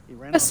am.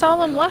 Miss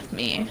Solemn left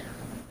me.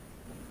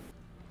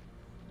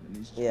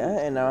 Yeah,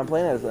 and now I'm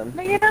playing as them.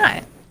 No, you're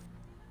not.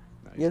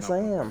 Yes, I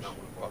am.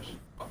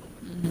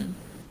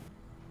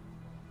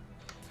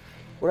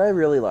 Would I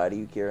really lie to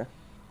you, Kira?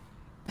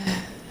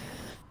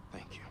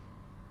 Thank you.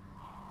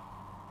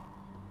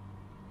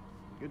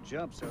 Good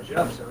job,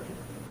 Sergeant.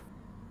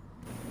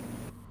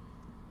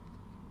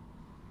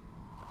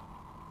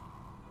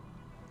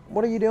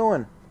 What are you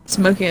doing?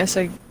 Smoking a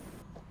cig.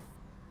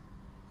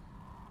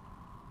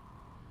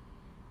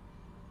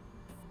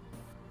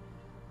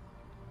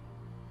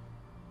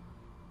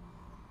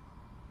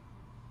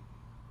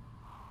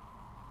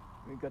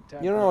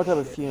 You don't know what type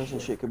of fumes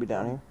and shit could be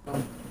down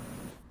here.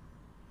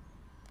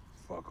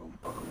 Fuck 'em.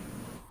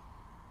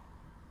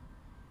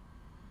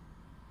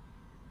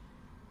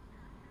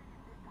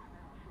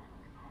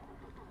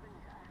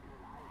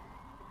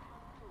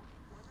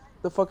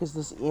 The fuck is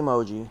this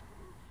emoji?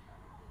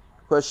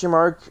 Question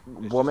mark, It's just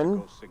a woman?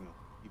 ghost signal.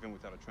 Even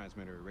without a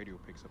transmitter, a radio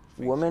picks up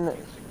the Woman?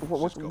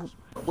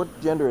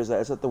 What gender is that?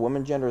 Is that the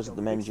woman gender or is it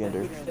the men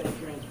gender?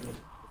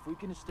 If we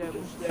can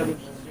establish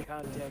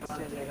contact,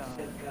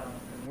 CENTCOM,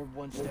 we're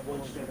one step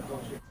closer.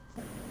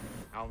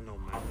 I don't know,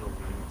 man.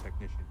 I'm a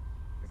technician.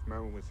 If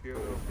Merwin was here,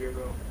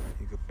 though,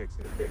 he could fix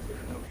it.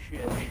 No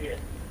shit.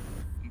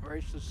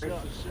 Embrace the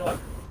suck.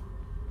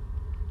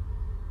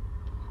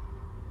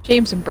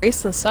 James,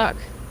 embrace the suck.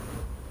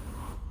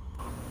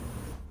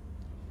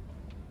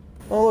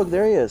 Oh look,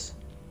 there he is.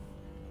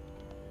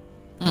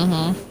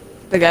 Mm-hmm.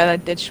 The guy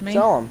that ditched me.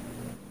 Solemn.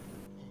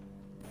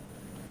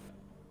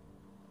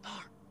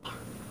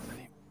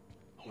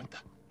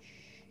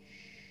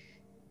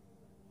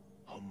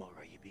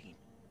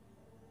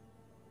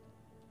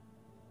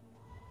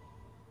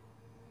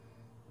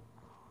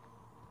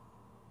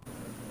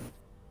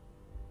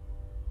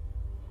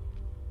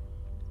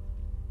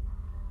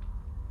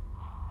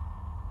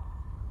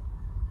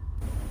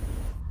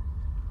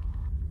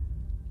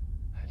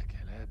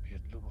 الكلاب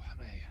يطلبوا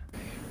حماية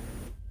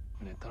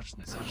ما نقدرش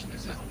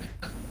نساهم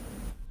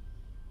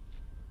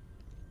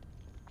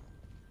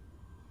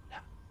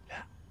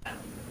لا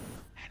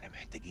احنا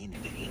محتاجين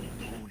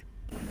نقول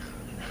من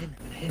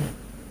هنا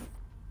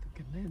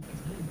تجننت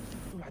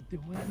روح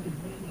الديوان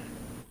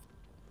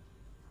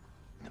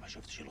انت ما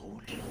شفتش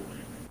الغول في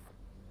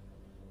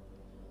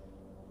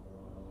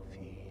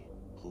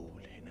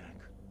غول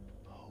هناك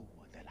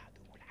هو ده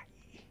العدو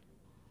الحقيقي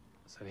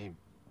سليم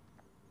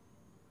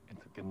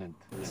انت اتجننت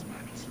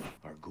اسمعني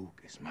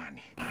ارجوك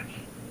اسمعني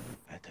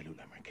قتلوا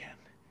الامريكان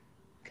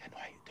كانوا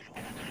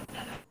هيقتلونا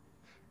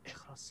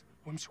اخرس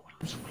وامشي ورا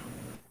انت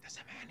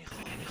سامعني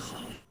خالص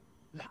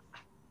لا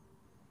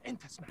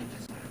انت سمعتي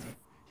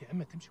يا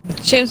اما تمشي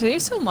James, are you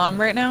still mom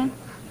right now?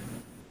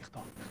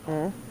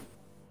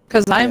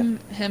 Because I'm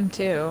him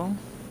too.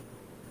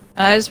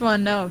 And I just want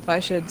to know if I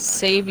should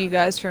save you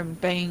guys from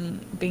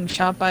being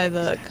shot by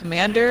the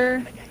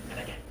commander,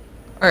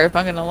 or if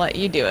I'm gonna let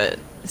you do it,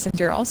 since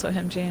you're also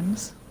him,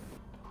 James.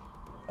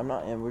 I'm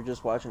not him, we're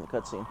just watching the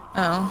cutscene.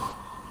 Oh.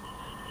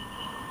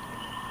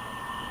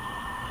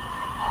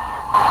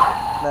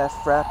 That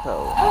Frappo.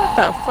 What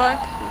the fuck?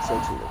 He's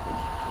sexy looking.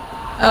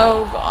 Oh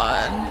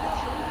god.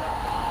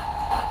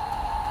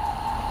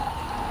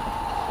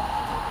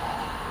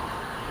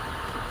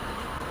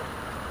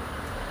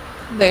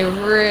 They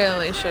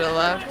really should have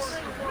left.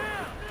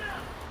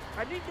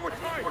 I need more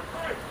time.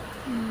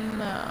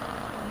 No.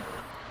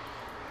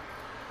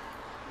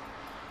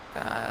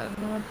 God,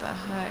 what the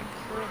heck?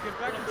 Get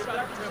back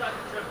inside the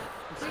temple.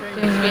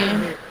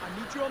 Jimmy. I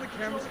need you on the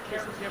cameras in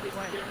case we have a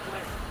plan.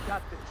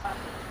 Got this.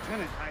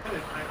 Lieutenant,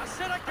 I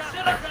said I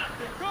got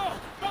this. Go!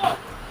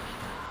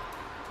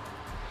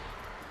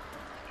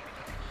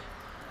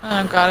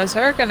 Oh god, is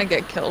Eric gonna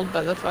get killed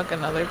by the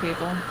fucking other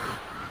people?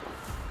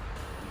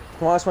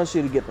 Well, I just want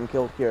you to get them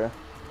killed, Kira.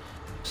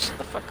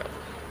 the fuck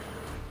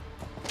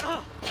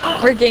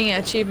up. We're getting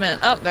an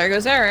achievement. Oh, there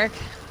goes Eric.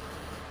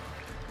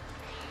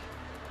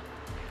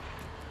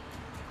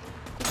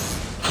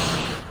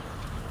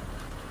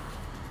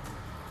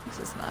 This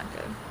is not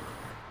good.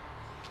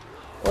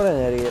 What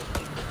an idiot.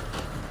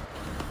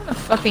 What a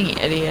fucking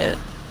idiot.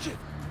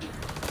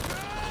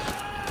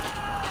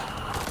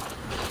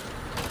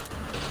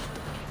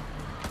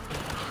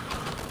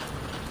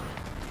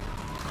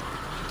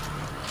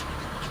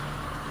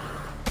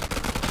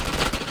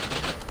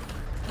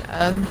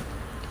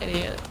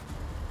 Idiot.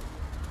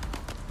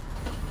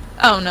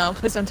 Oh no,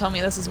 please don't tell me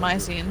this is my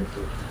scene.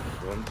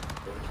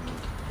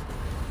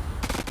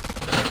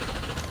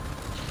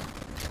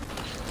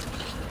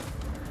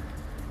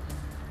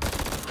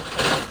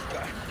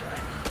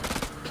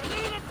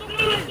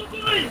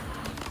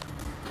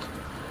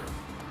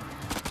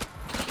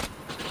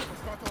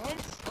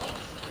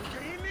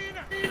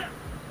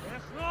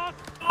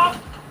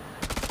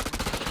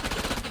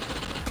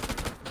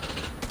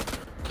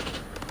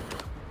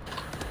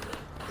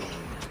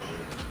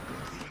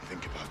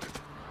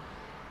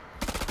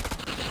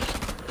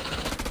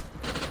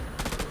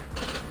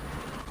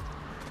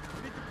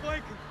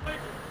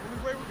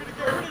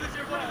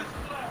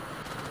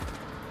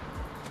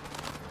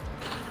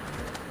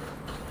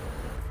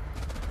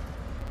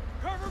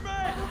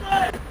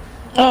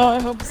 Oh,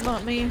 I hope it's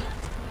not me.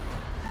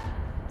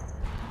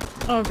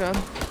 Oh god.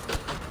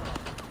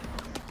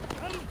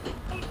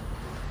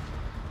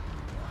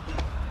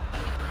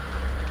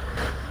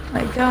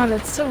 My god,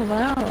 it's so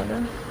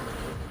loud.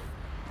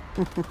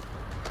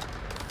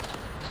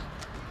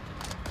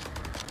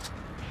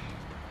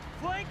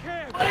 Flank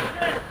him!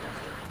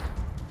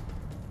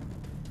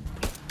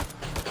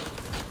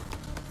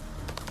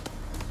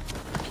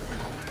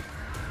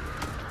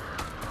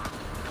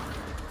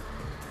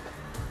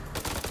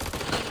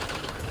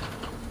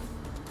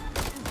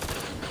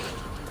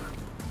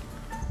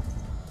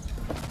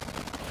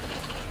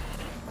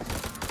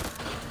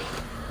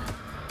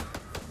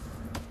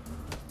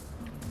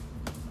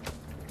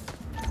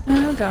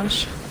 Oh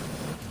gosh.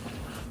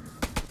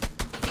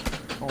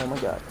 Oh my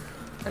god.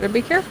 Better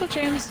be careful,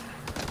 James.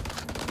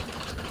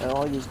 And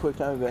I'll use quick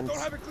time events.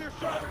 Don't have a clear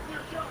shot!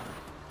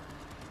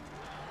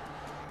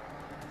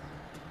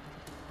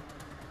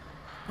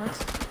 What?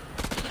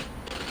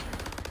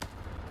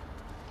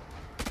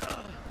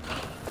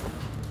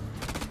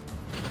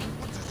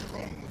 What is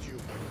wrong with you?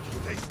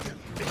 Stay still.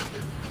 Stay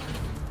still.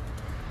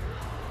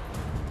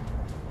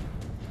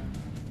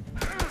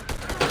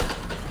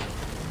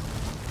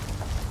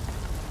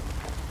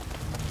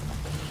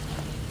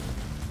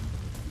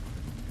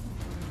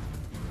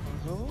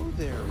 Hello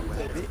there,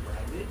 rabbit.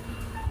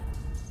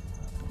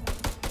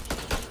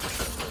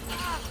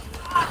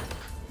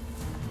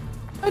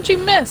 How'd you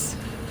miss?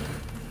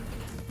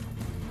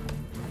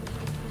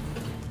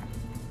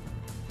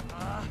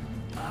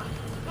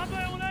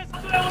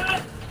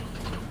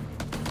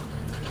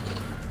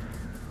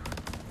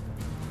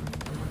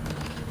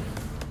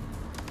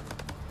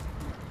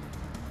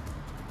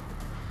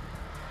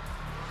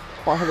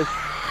 Why are they...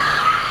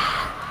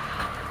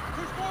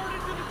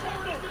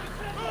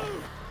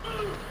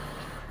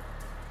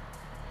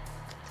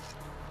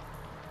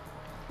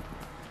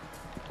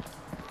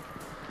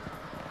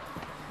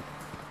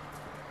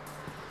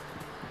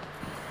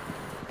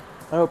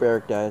 I hope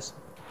Eric dies.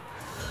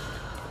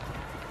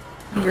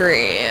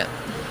 Great.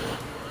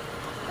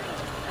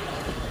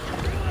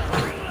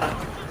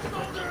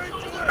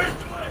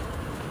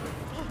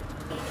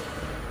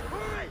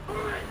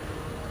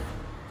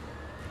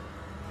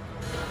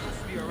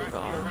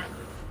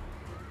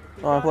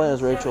 Oh, I'm playing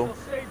as Rachel.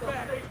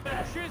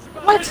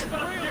 What?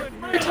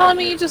 You're telling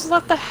me you just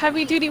left the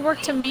heavy duty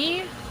work to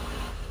me?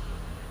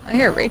 I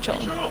hear Rachel.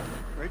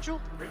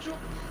 Rachel?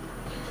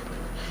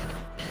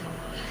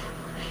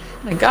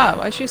 Oh my god,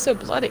 why is she so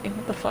bloody?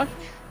 What the fuck?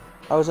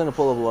 I was in a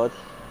pool of blood.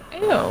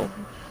 Ew.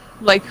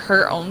 Like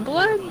her own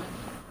blood?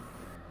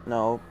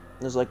 No,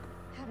 there's like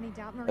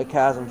a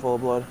chasm full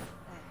of blood.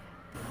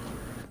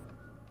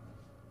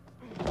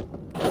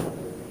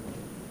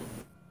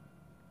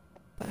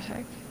 What the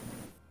heck?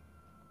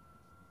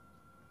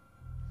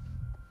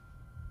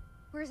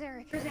 Where's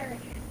Eric? Where's Eric?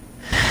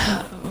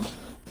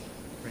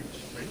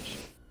 Rach.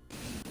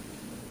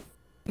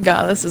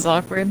 God, this is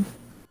awkward.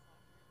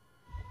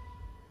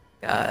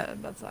 God,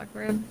 that's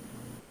awkward.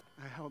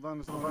 I held on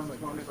to something like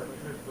this,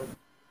 but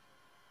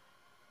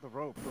the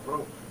rope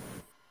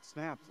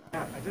snapped.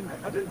 I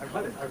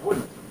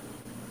wouldn't.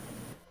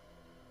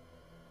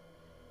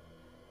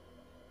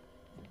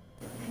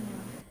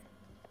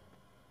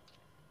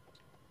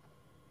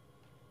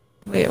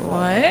 Wait,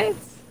 what?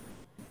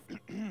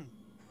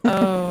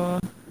 Oh.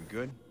 We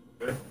good?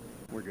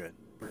 We're good.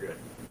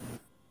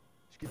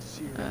 It's good to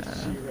see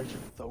you, Rachel.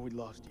 Thought we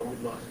lost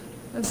you.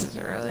 This is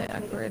really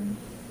awkward.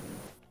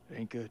 It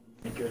ain't good.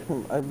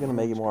 I'm gonna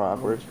make it more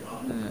awkward.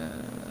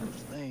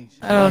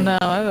 I don't know.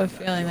 I have a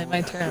feeling they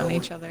might turn on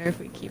each other if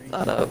we keep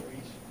that up.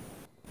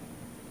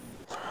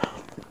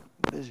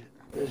 Visit.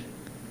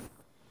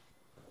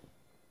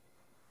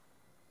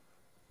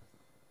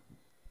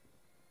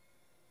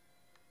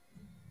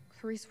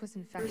 Therese was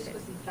infected.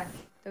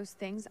 Those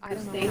things, I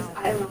don't know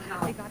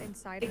how. They got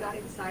inside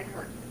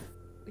her.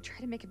 We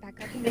tried to make it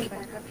back up here,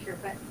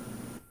 but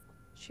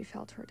she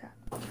fell to her death.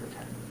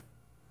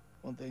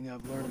 One thing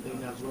I've learned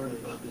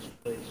about this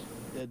place,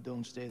 dead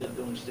don't stay that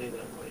way.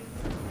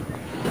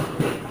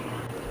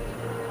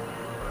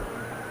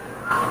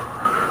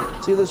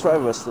 See, there's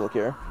 5 of us still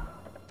here.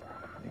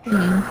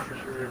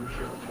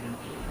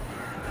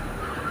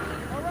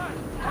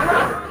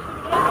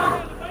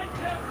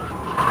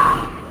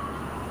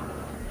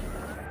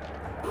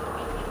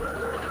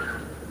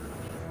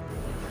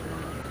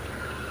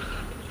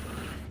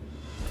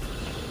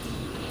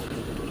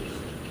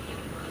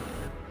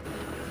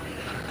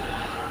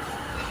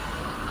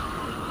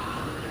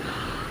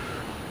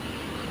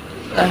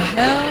 The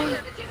hell?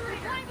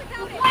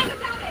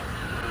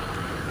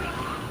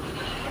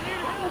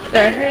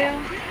 The hell?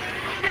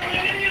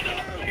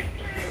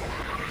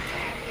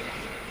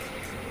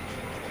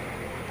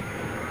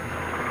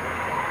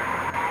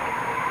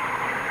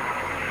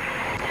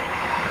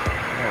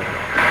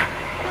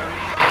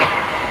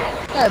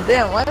 God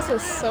damn, why is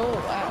this so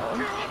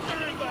loud?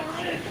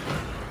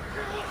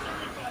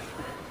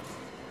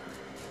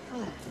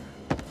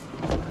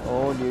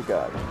 Oh dear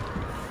God.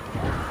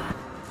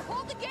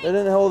 They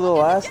didn't hold it the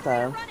last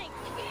time.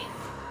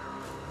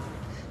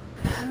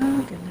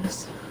 Oh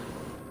goodness.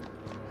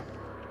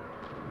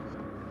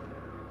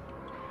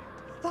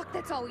 Fuck,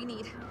 that's all we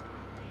need. Is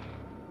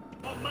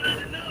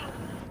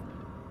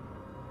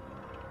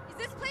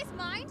this place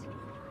mined?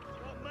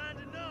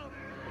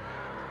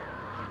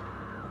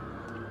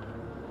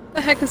 What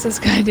the heck is this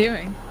guy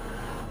doing?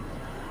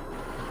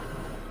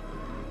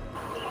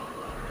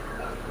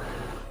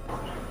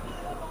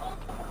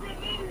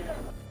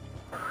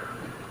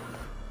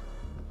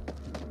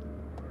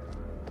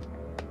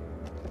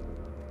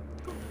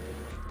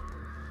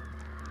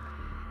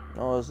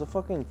 Oh, is the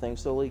fucking thing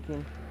still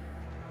leaking?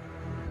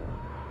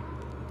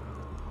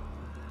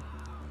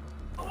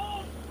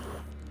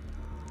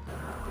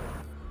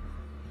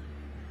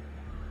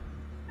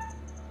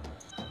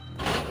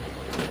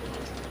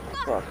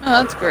 Fuck. Oh,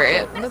 that's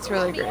great. That's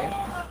really great.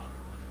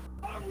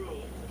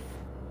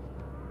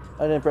 I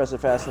didn't press it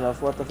fast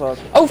enough. What the fuck?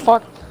 Oh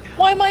fuck.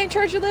 Why am I in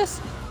charge of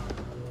this?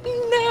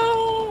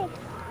 No!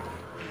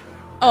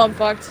 Oh, I'm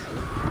fucked.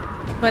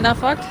 Am I not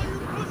fucked?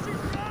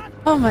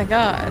 Oh my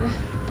god.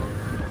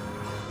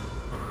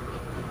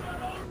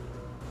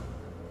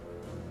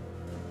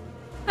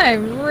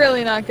 I'm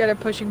really not good at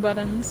pushing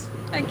buttons.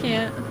 I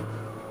can't.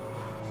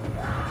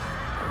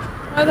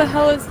 Why the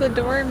hell is the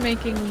door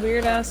making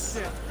weird ass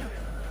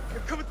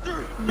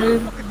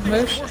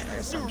motion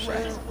or some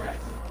shit?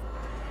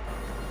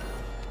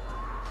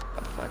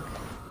 Oh fuck.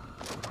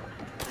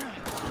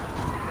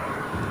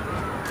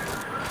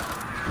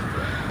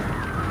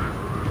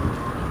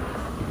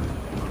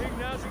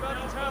 Now's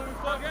about the time we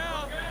plug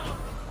out.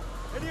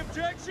 Any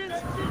objections?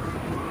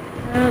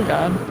 Oh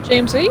god.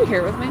 James, are you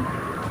here with me?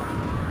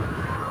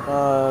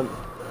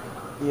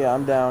 Yeah,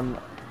 I'm down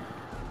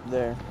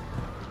there.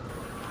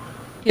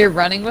 You're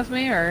running with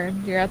me, or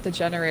you're at the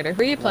generator?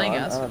 Who are you playing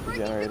as? I'm at the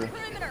generator.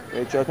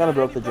 Rachel, I kind of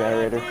broke the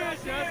generator.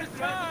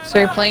 So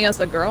you're playing as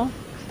the girl?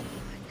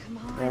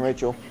 And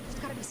Rachel. There's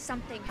gotta be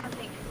something.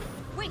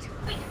 Wait,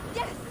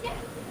 yes!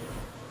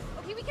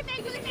 Okay, we can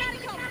make it.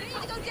 Catacombs. We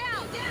need to go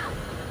down.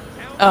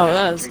 Oh,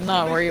 that is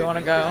not where you want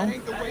to go.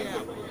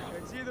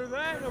 It's either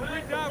that or we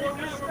die where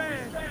we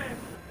stand.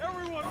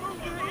 Everyone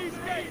move to the east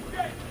gate.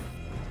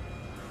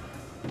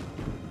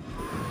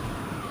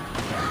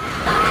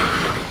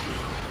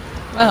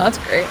 Oh, that's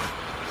great.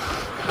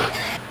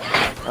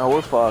 Oh,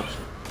 we're fucked.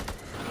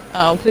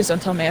 Oh, please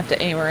don't tell me I have to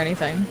aim or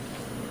anything.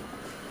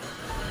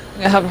 I'm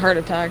gonna have a heart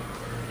attack.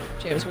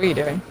 James, what are you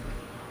doing?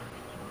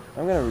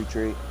 I'm gonna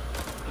retreat.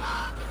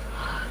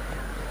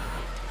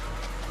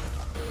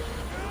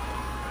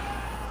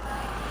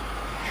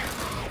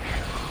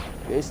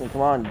 Jason,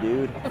 come on,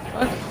 dude. What the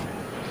fuck?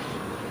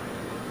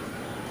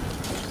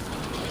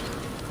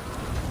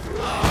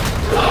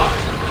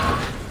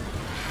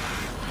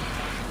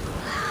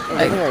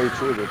 I think I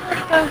retreated.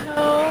 What the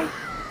hell?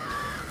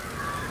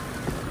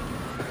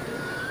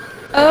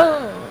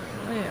 Oh,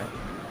 wait.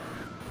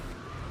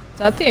 Is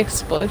that the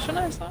explosion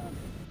I saw?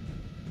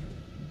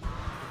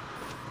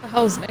 What the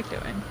hell is Nick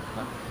doing?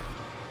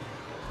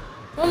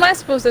 What am I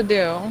supposed to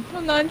do?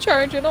 I'm not in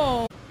charge at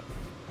all.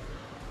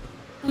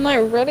 I'm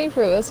not ready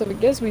for this if it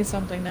gives me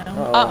something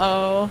now.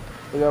 Uh-oh.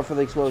 Look out for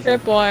the explosion.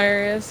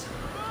 Tripwires.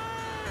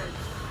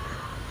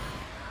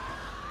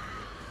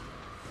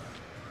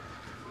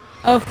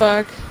 Oh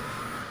fuck.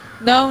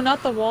 No,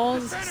 not the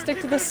walls.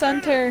 Stick to the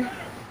center. You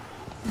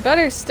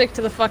better stick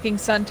to the fucking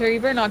center. You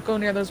better not go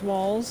near those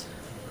walls.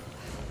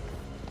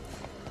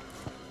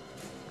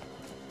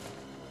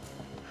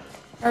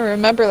 I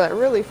remember that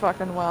really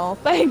fucking well.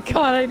 Thank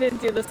God I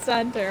didn't do the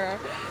center.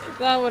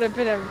 That would have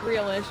been a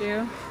real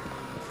issue.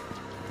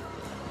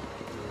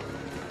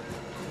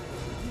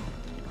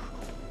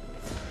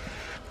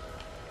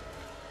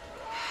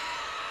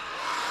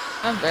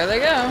 Oh, there they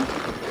go.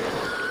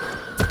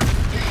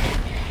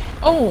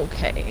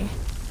 Okay.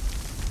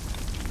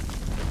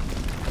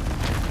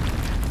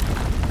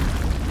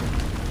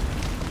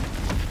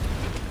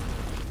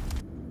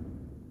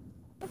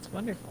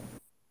 wonderful.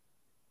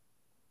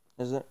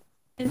 Is it?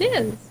 It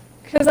is.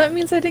 Because that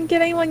means I didn't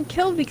get anyone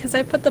killed because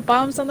I put the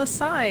bombs on the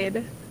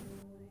side.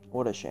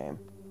 What a shame.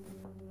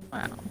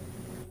 Wow.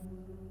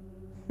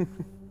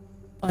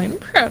 I'm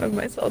proud of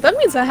myself. That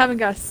means I haven't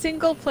got a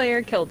single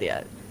player killed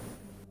yet.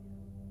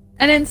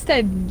 And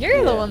instead,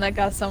 you're the one that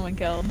got someone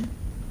killed.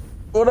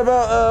 What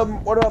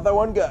about that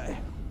one guy?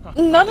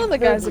 None of the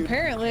guys,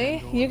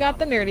 apparently. You got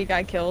the nerdy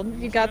guy killed.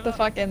 You got the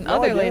fucking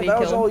other lady that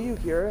killed. was all you,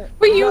 Kira.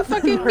 What you Not the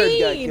fucking nerd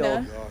guy mean?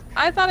 killed.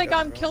 I thought I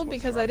got him killed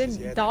because I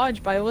didn't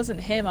dodge, but it wasn't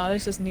him. I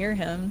was just near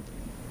him.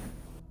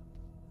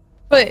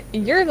 But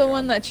you're the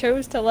one that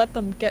chose to let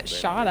them get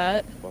shot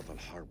at.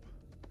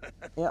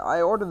 Yeah,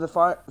 I ordered the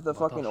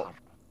fucking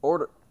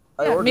order.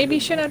 I Yeah, ordered maybe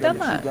you the shouldn't have gun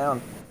done to shoot that.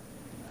 Down.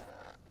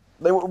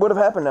 They would have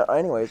happened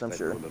anyways, I'm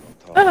sure.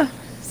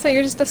 So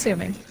you're just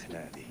assuming.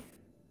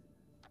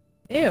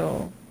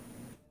 Ew.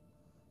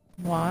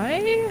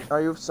 Why? Are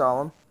you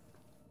solemn?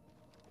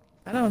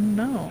 I don't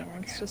know.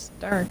 It's just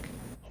dark.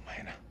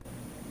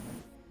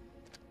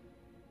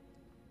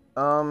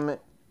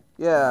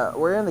 Yeah,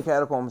 we're in the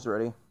catacombs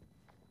already.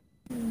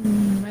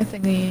 My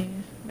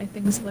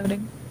thing's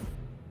loading.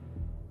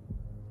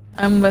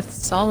 I'm with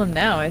Solemn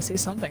now. I see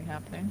something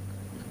happening.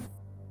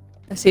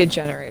 I see a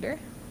generator.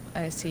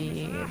 I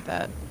see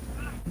that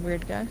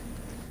weird guy.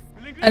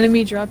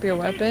 Enemy, drop your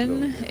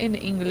weapon in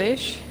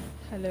English.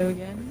 Hello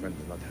again. My friend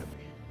is not happy.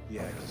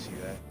 Yeah, I can see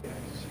that. Yeah, I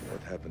can see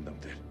what happened up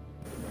there.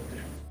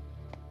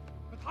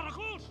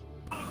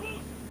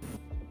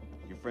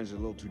 Your friend's a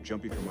little too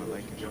jumpy for my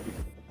liking.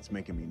 It's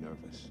making me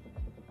nervous.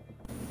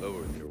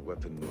 Lowering your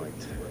weapon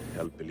might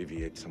help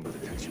alleviate some of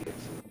the tension.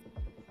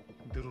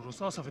 اديله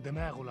رصاصة في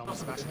دماغه لو ما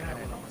سمعش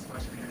كلامي.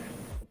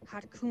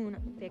 هتكون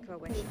فكرة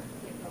وحشة.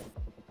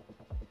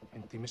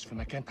 انت مش في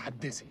مكان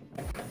تحدثي.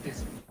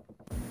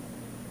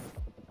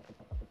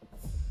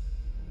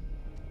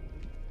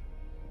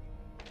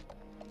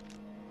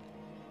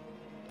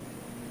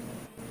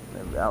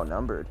 They're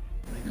outnumbered.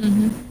 I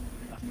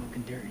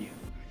fucking dare you.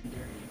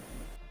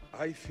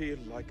 I feel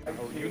like our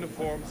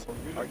uniforms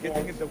are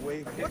getting in the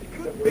way of what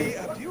could be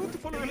a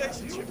beautiful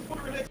relationship.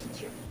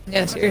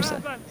 Yeah, seriously.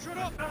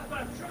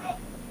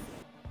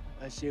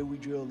 I say we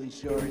drill these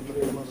sorry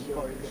looking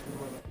motherfuckers.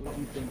 What do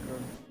you think,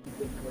 Colonel?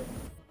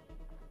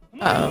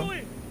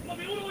 Uh-oh.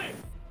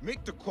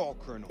 Make the call,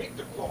 Colonel.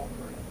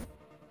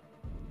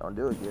 Don't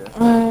do it yet.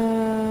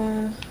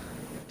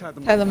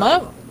 Tie them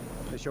up?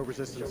 They show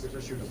resistance.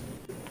 Shoot them.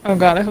 Oh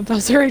god, I hope that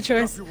was the right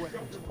choice.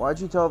 Why'd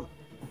you tell...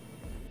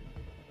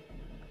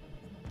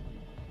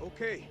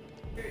 Okay.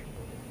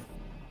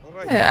 All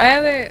right.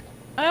 Yeah,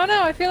 I don't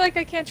know, I feel like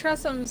I can't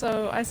trust them,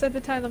 so I said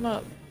to tie them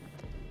up.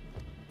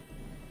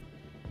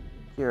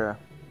 Kira.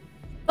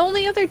 The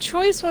only other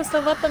choice was to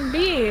let them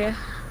be.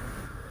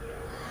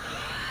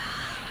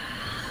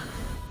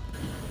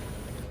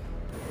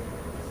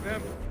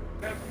 Sam,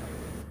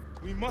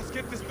 we must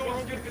get this door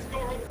open.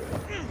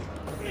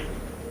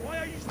 Why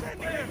are you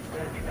standing there?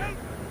 Help!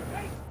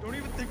 Don't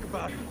even think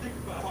about it.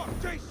 Fuck,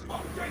 Jason!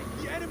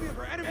 The enemy of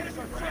our enemy is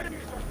our friend.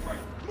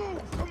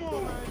 Move! Come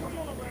on,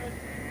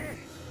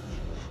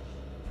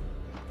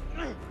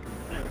 man!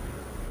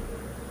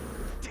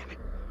 Damn it!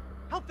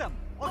 Help them!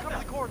 I'll cover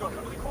the corridor.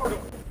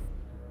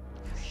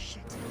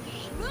 Shit.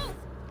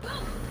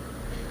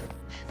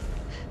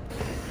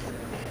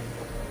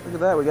 Look at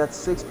that, we got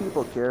 6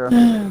 people, Kira.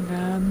 Oh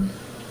god.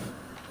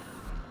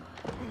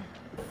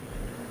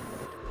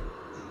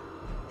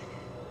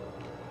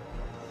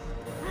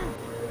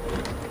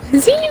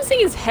 Is he using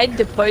his head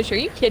to push? Are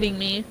you kidding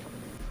me?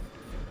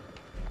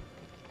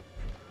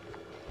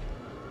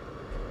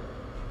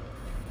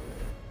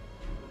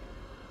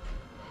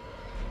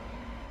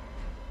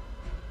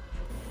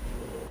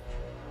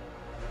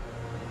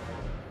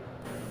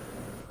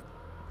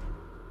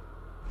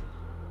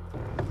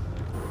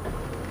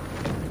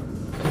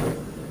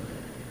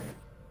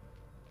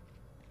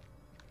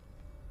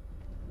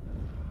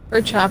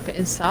 Chop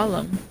is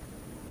solemn.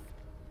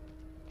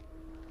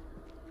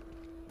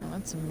 Oh,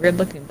 that's some weird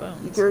looking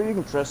bones. Kira, you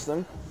can trust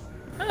them.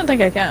 I don't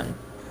think I can.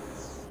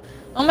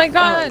 Oh my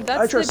god,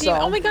 that's the trust demon.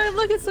 Oh some. my god,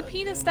 look, it's the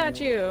penis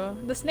statue.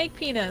 The snake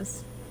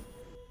penis.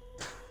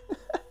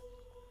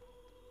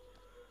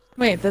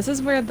 Wait, this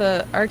is where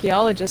the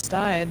archaeologist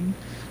died.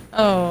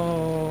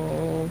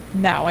 Oh,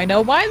 now I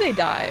know why they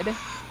died.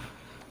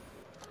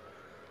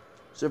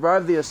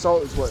 Survive the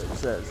assault is what it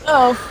says.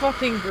 Oh,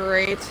 fucking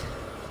great.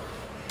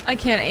 I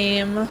can't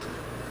aim.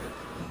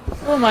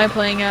 Who am I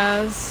playing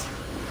as?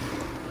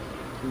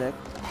 Nick.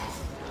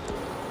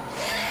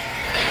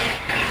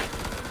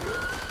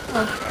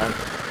 Oh, fuck.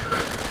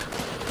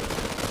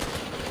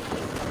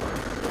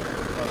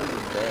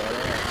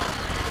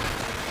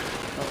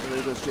 Oh,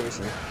 there goes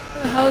Jason.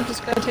 Where the hell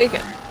just got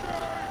taken?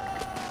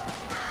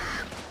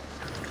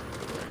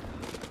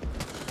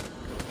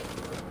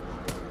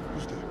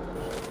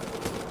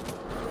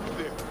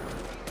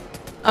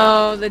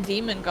 Oh, the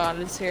demon god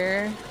is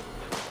here.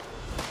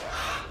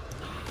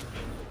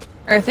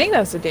 Or I think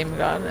that's the demon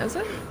god, is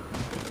it?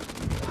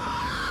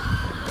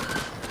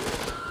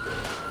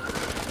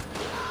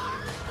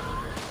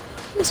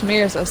 Just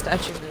me or is that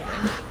statue moving?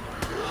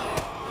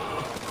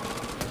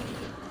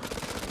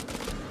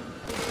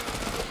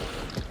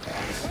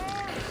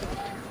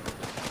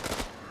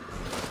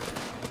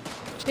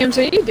 James,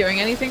 are you doing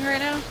anything right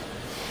now?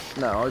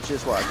 No, I was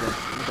just watching.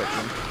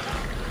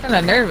 I'm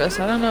kinda nervous.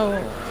 I don't know.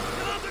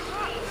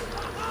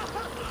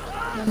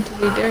 I'm to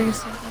be doing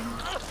something.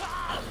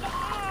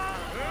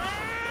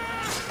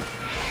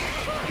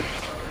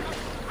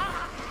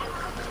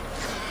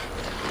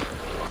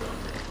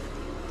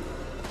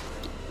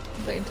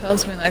 Something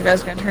tells me that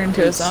guy's gonna turn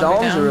into a zombie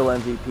Saul's now. a real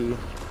MVP.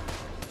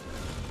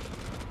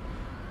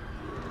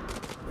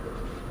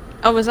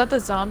 Oh, was that the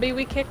zombie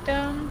we kicked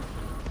down?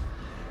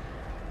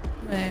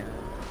 Wait.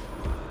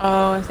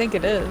 Oh, I think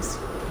it is.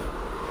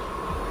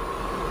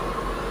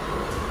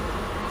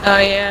 Oh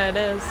yeah, it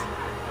is.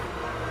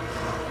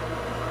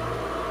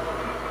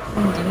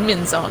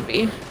 Demon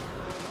zombie.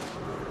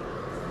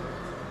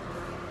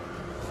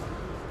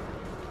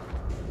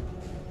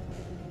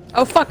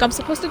 Oh fuck, I'm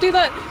supposed to do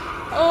that?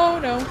 Oh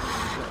no.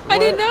 I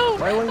didn't know!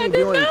 Why wouldn't I you do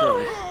didn't know!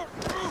 anything?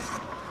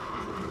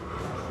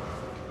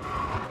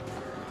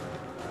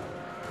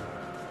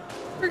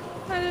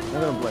 I didn't I'm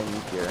know. gonna blame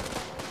you, Kira.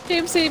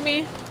 James, save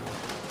me.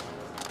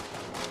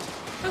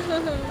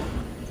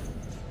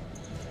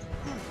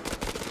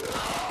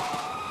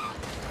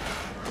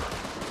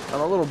 I'm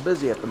a little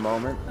busy at the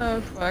moment.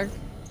 Oh fuck.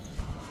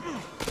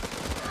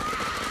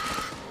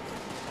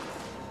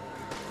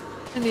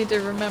 I need to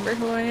remember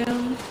who I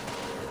am.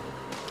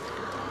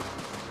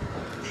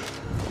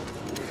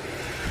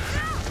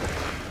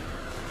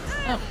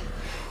 Oh.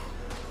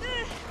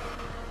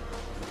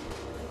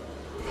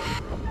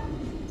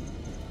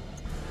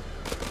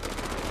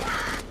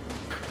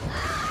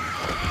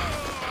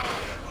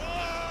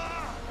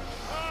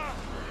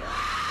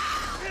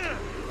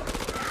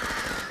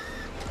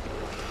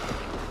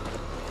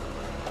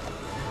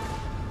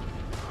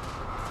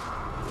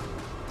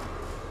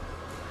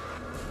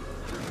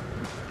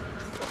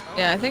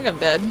 Yeah, I think I'm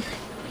dead.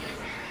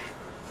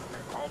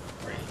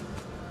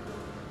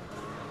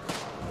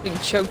 Being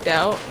choked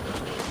out.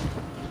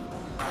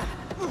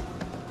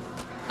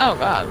 Oh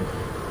god.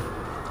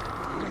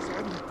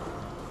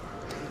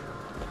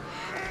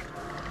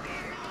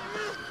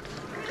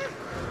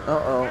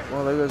 Uh-oh.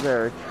 Well, there goes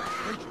Eric.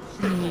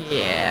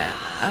 Yeah.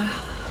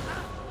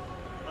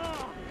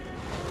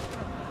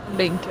 I'm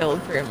being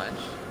killed pretty much.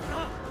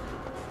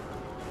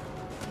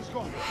 He's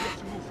gone. We have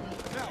to move.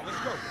 Now, let's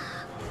go.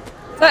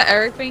 Is that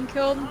Eric being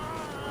killed?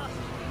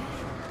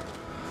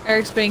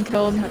 Eric's being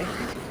killed.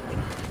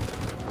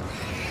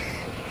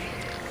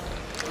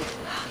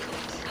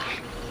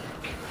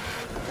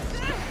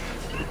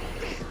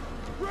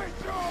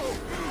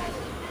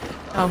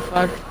 Oh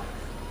fuck.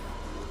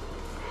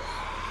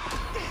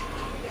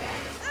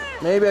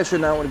 Maybe I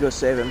should not want to go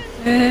save him.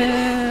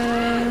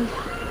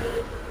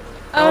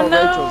 Oh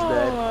no! Rachel's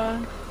dead.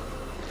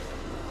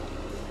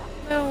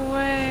 No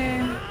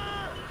way.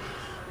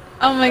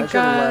 Oh my I should've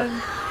god.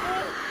 left.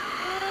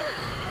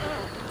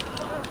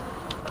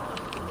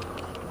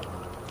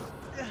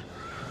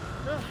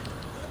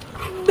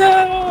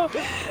 No!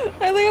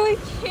 I literally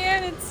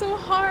can't, it's so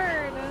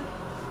hard.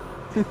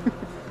 I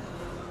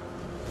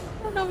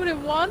don't know what it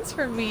wants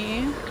from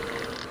me.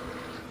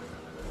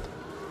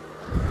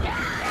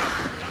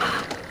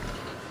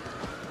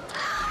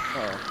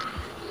 Oh.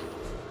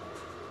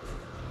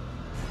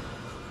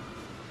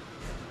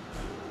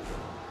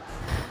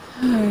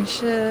 Oh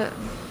shit.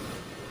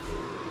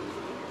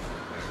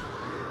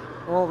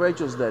 Well,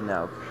 Rachel's dead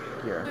now,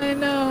 Kira. I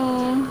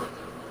know.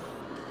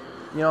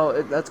 You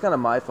know, that's kind of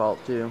my fault,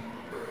 too.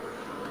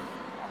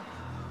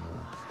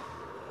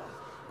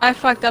 I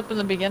fucked up in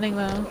the beginning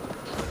though.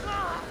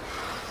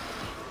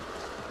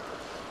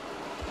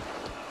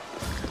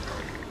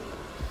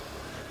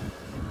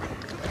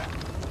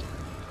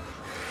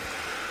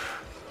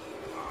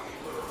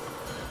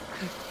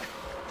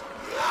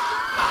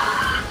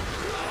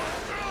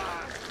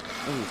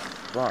 Ooh,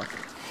 fuck.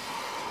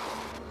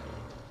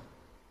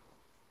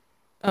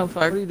 Oh fuck.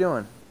 What are you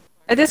doing?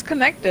 I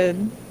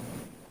disconnected.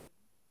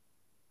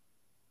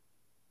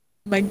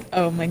 My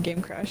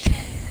game crashed.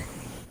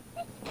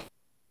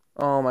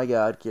 Oh my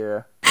god,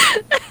 Kira.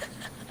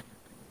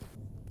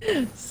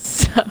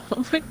 So,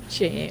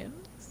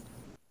 James.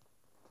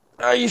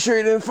 Are you sure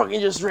you didn't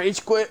fucking just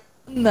rage quit?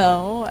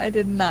 No, I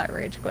did not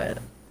rage quit.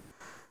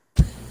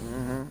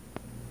 Mm-hmm.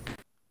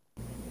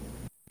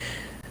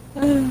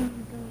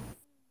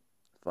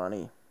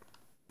 Funny.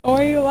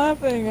 Why are you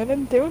laughing? I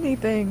didn't do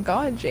anything.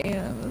 God,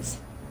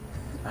 James.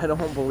 I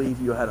don't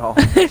believe you at all.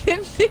 I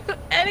didn't do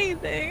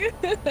anything.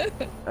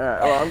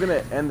 Alright, well, I'm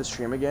gonna end the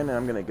stream again and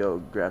I'm gonna go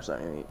grab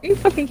something to eat. Are you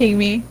fucking kidding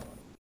me?